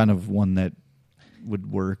kind of one that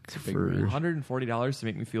would work big for. range. $140 to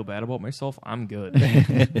make me feel bad about myself. I'm good.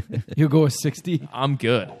 You'll go with 60? I'm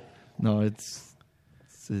good. No, it's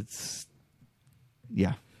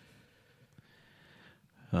yeah.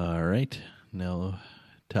 All right. Now,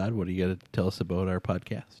 Todd, what do you got to tell us about our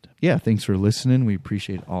podcast? Yeah, thanks for listening. We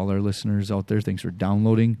appreciate all our listeners out there. Thanks for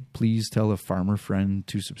downloading. Please tell a farmer friend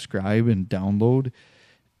to subscribe and download.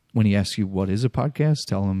 When he asks you what is a podcast,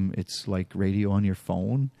 tell him it's like radio on your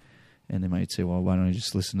phone. And they might say, well, why don't I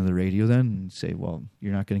just listen to the radio then? And say, well,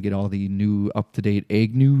 you're not going to get all the new up-to-date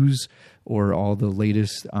ag news or all the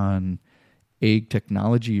latest on ag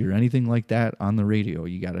technology or anything like that on the radio.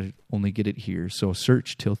 You got to only get it here. So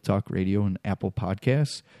search Tilth Talk Radio and Apple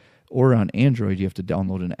Podcasts, or on Android, you have to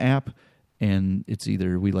download an app, and it's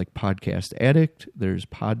either we like Podcast Addict, there's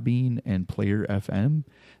Podbean, and Player FM.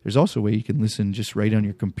 There's also a way you can listen just right on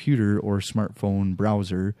your computer or smartphone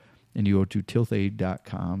browser, and you go to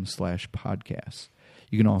tilthaid.com/podcasts.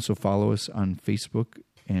 You can also follow us on Facebook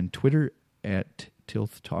and Twitter at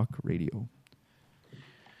Tilth Talk Radio.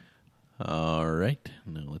 All right.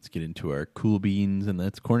 Now let's get into our cool beans, and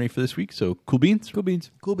that's Corny for this week. So, cool beans? Cool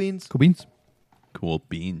beans. Cool beans. Cool beans. Cool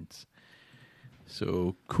beans.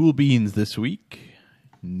 So, cool beans this week.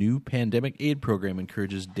 New pandemic aid program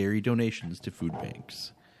encourages dairy donations to food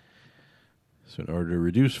banks. So in order to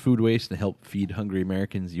reduce food waste and help feed hungry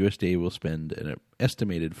Americans, USDA will spend an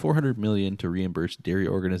estimated $400 million to reimburse dairy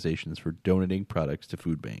organizations for donating products to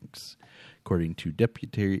food banks, according to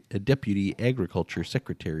Deputy Agriculture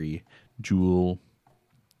Secretary Jewel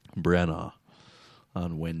Branagh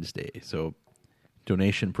on Wednesday. So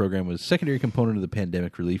donation program was a secondary component of the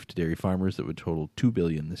pandemic relief to dairy farmers that would total $2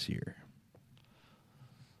 billion this year.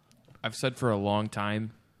 I've said for a long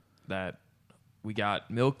time that we got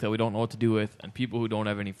milk that we don't know what to do with, and people who don't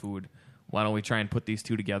have any food. Why don't we try and put these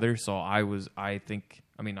two together? So I don't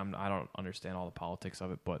understand all the politics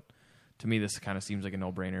of it, but to me, this kind of seems like a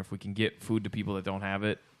no-brainer. If we can get food to people that don't have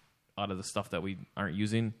it out of the stuff that we aren't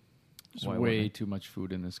using, There's why way wouldn't too much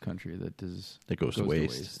food in this country that goes to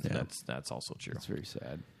waste. we? Yeah. That's also true. It's very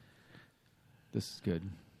sad. This is good.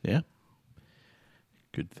 Yeah.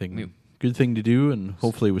 Good thing to do, and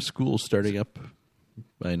hopefully with schools starting up.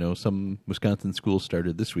 I know some Wisconsin schools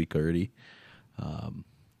started this week already,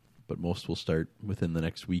 but most will start within the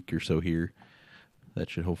next week or so here. That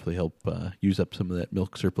should hopefully help use up some of that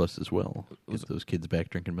milk surplus as well. Get those kids back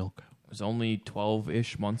drinking milk. It was only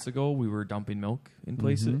 12-ish months ago we were dumping milk in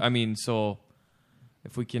places. I mean, so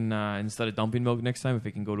if we can, instead of dumping milk next time, if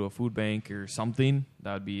it can go to a food bank or something,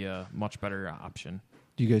 that would be a much better option.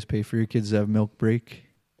 Do you guys pay for your kids to have milk break?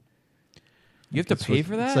 You have to pay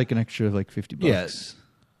for that? It's like an extra like $50. Yes.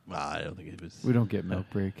 Well, I don't think it was. We don't get milk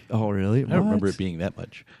break. Oh, really? I don't remember it being that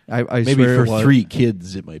much. I Maybe swear for it was. 3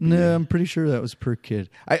 kids it might be. No, I'm pretty sure that was per kid.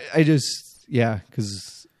 I just,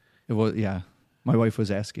 because it was, my wife was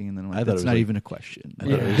asking, and then I'm I like, thought it that's was not like- even a question. I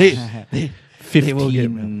thought it was They will get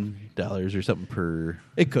milk. $15 or something per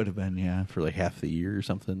It could have been, yeah. for like half the year or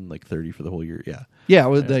something, like 30 for the whole year. Yeah. Yeah,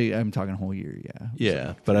 well, I'm talking whole year, yeah.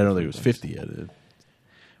 Yeah, but I don't think it was 50 yet.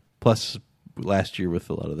 Plus, last year with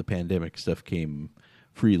a lot of the pandemic stuff came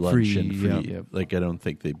free lunch Free, and free. yep, yep. Like I don't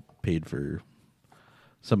think they paid for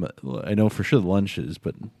some. I know for sure the lunches,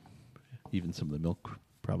 but even some of the milk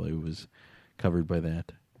probably was covered by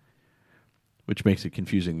that, which makes it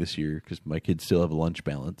confusing this year because my kids still have a lunch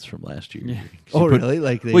balance from last year. Yeah. 'Cause you put- Really?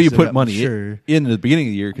 Like they well, you still put got- money sure. in the beginning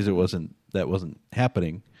of the year because that wasn't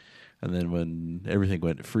happening. And then when everything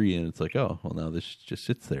went free, and it's like, oh, well, now this just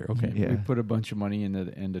sits there. Okay, Yeah. We put a bunch of money in at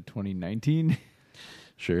the end of 2019,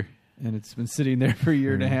 sure. and it's been sitting there for a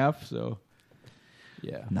year and a half. So,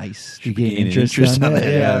 yeah, Nice. Should You be gain gaining interest, interest on on that.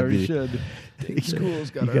 that. yeah, it'd we be- should. School's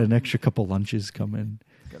got You got an extra couple lunches coming.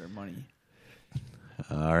 our money.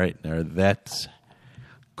 All right, now that's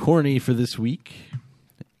corny for this week,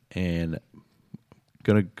 and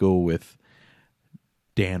gonna go with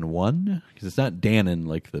Dan 1 because it's not Dannon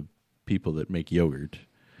like the people that make yogurt.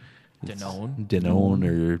 It's Danone? Danone,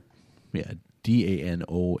 or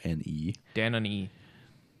Danone. Danone.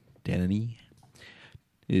 Danone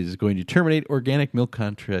is going to terminate organic milk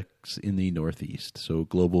contracts in the Northeast. So,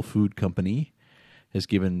 Global Food Company has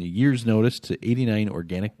given a year's notice to 89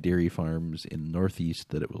 organic dairy farms in the Northeast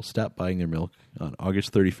that it will stop buying their milk on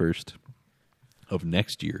August 31st of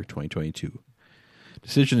next year, 2022.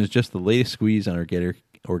 Decision is just the latest squeeze on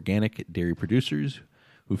organic dairy producers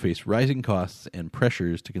who face rising costs and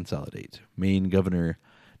pressures to consolidate. Maine Governor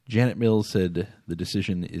Janet Mills said the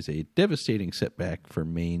decision is a devastating setback for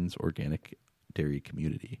Maine's organic dairy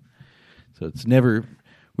community. So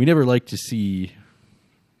we never like to see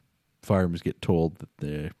farms get told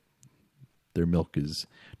that their milk is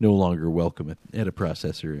no longer welcome at a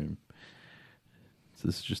processor. And so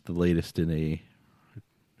this is just the latest in a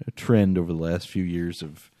trend over the last few years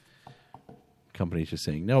of companies just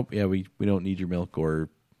saying, nope, we don't need your milk, or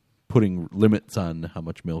putting limits on how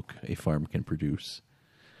much milk a farm can produce.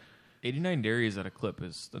 89 dairies at a clip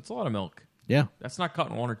that's a lot of milk. Yeah. That's not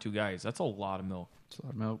cutting 1 or 2 guys. That's a lot of milk. It's a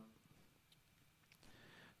lot of milk.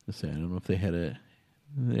 Let's say, I don't know if they had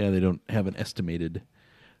they don't have an estimated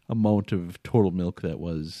amount of total milk that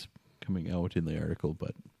was coming out in the article,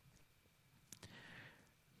 but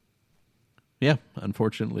yeah,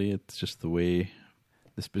 unfortunately, it's just the way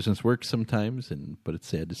this business works sometimes, but it's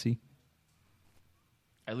sad to see.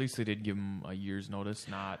 At least they did give them a year's notice,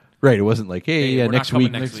 not... Right, it wasn't like, hey, Hey, yeah, we're not next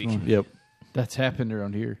coming week. next week. Yep, That's happened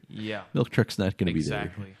around here. Yeah, milk truck's not going to be there.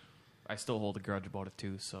 exactly. I still hold a grudge about it,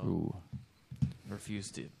 too, so Ooh.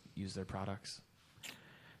 refuse to use their products.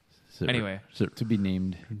 Does it- Anyway. does To be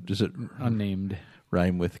named, it unnamed.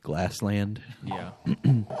 rhyme with Glassland? Yeah. Is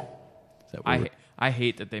that what we're- I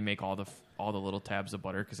hate that they make all the little tabs of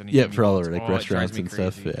butter, because yeah, for all our like restaurants and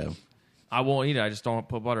stuff. Crazy. Yeah, I won't eat it. I just don't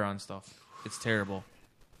put butter on stuff. It's terrible.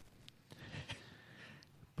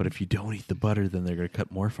 but if you don't eat the butter, then they're going to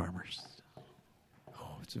cut more farmers.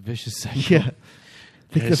 Oh, it's a vicious cycle. Yeah.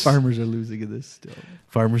 I think the Yes. farmers are losing in this still.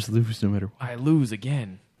 Farmers lose no matter what. I lose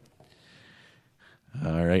again.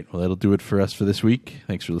 All right. Well, that'll do it for us for this week.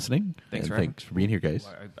 Thanks for listening. Thanks and for having- thanks for being here, guys.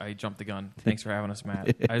 I jumped the gun. Thanks for having us,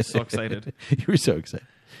 Matt. I was so excited. You were so excited.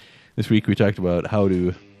 This week we talked about how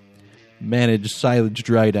to manage silage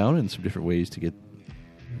dry down and some different ways to get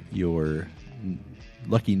your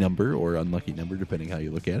lucky number or unlucky number, depending how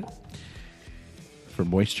you look at it, for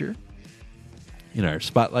moisture. In our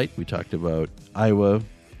spotlight, we talked about Iowa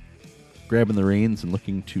grabbing the reins and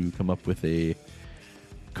looking to come up with a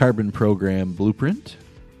carbon program blueprint.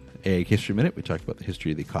 Ag History Minute, we talked about the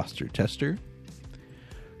history of the Koster tester.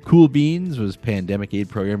 Cool Beans was pandemic aid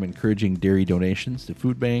program encouraging dairy donations to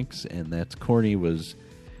food banks, and that's Corny was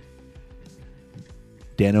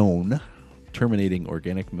Danone terminating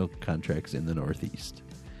organic milk contracts in the Northeast.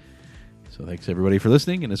 So thanks everybody for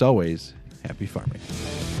listening, and as always, happy farming.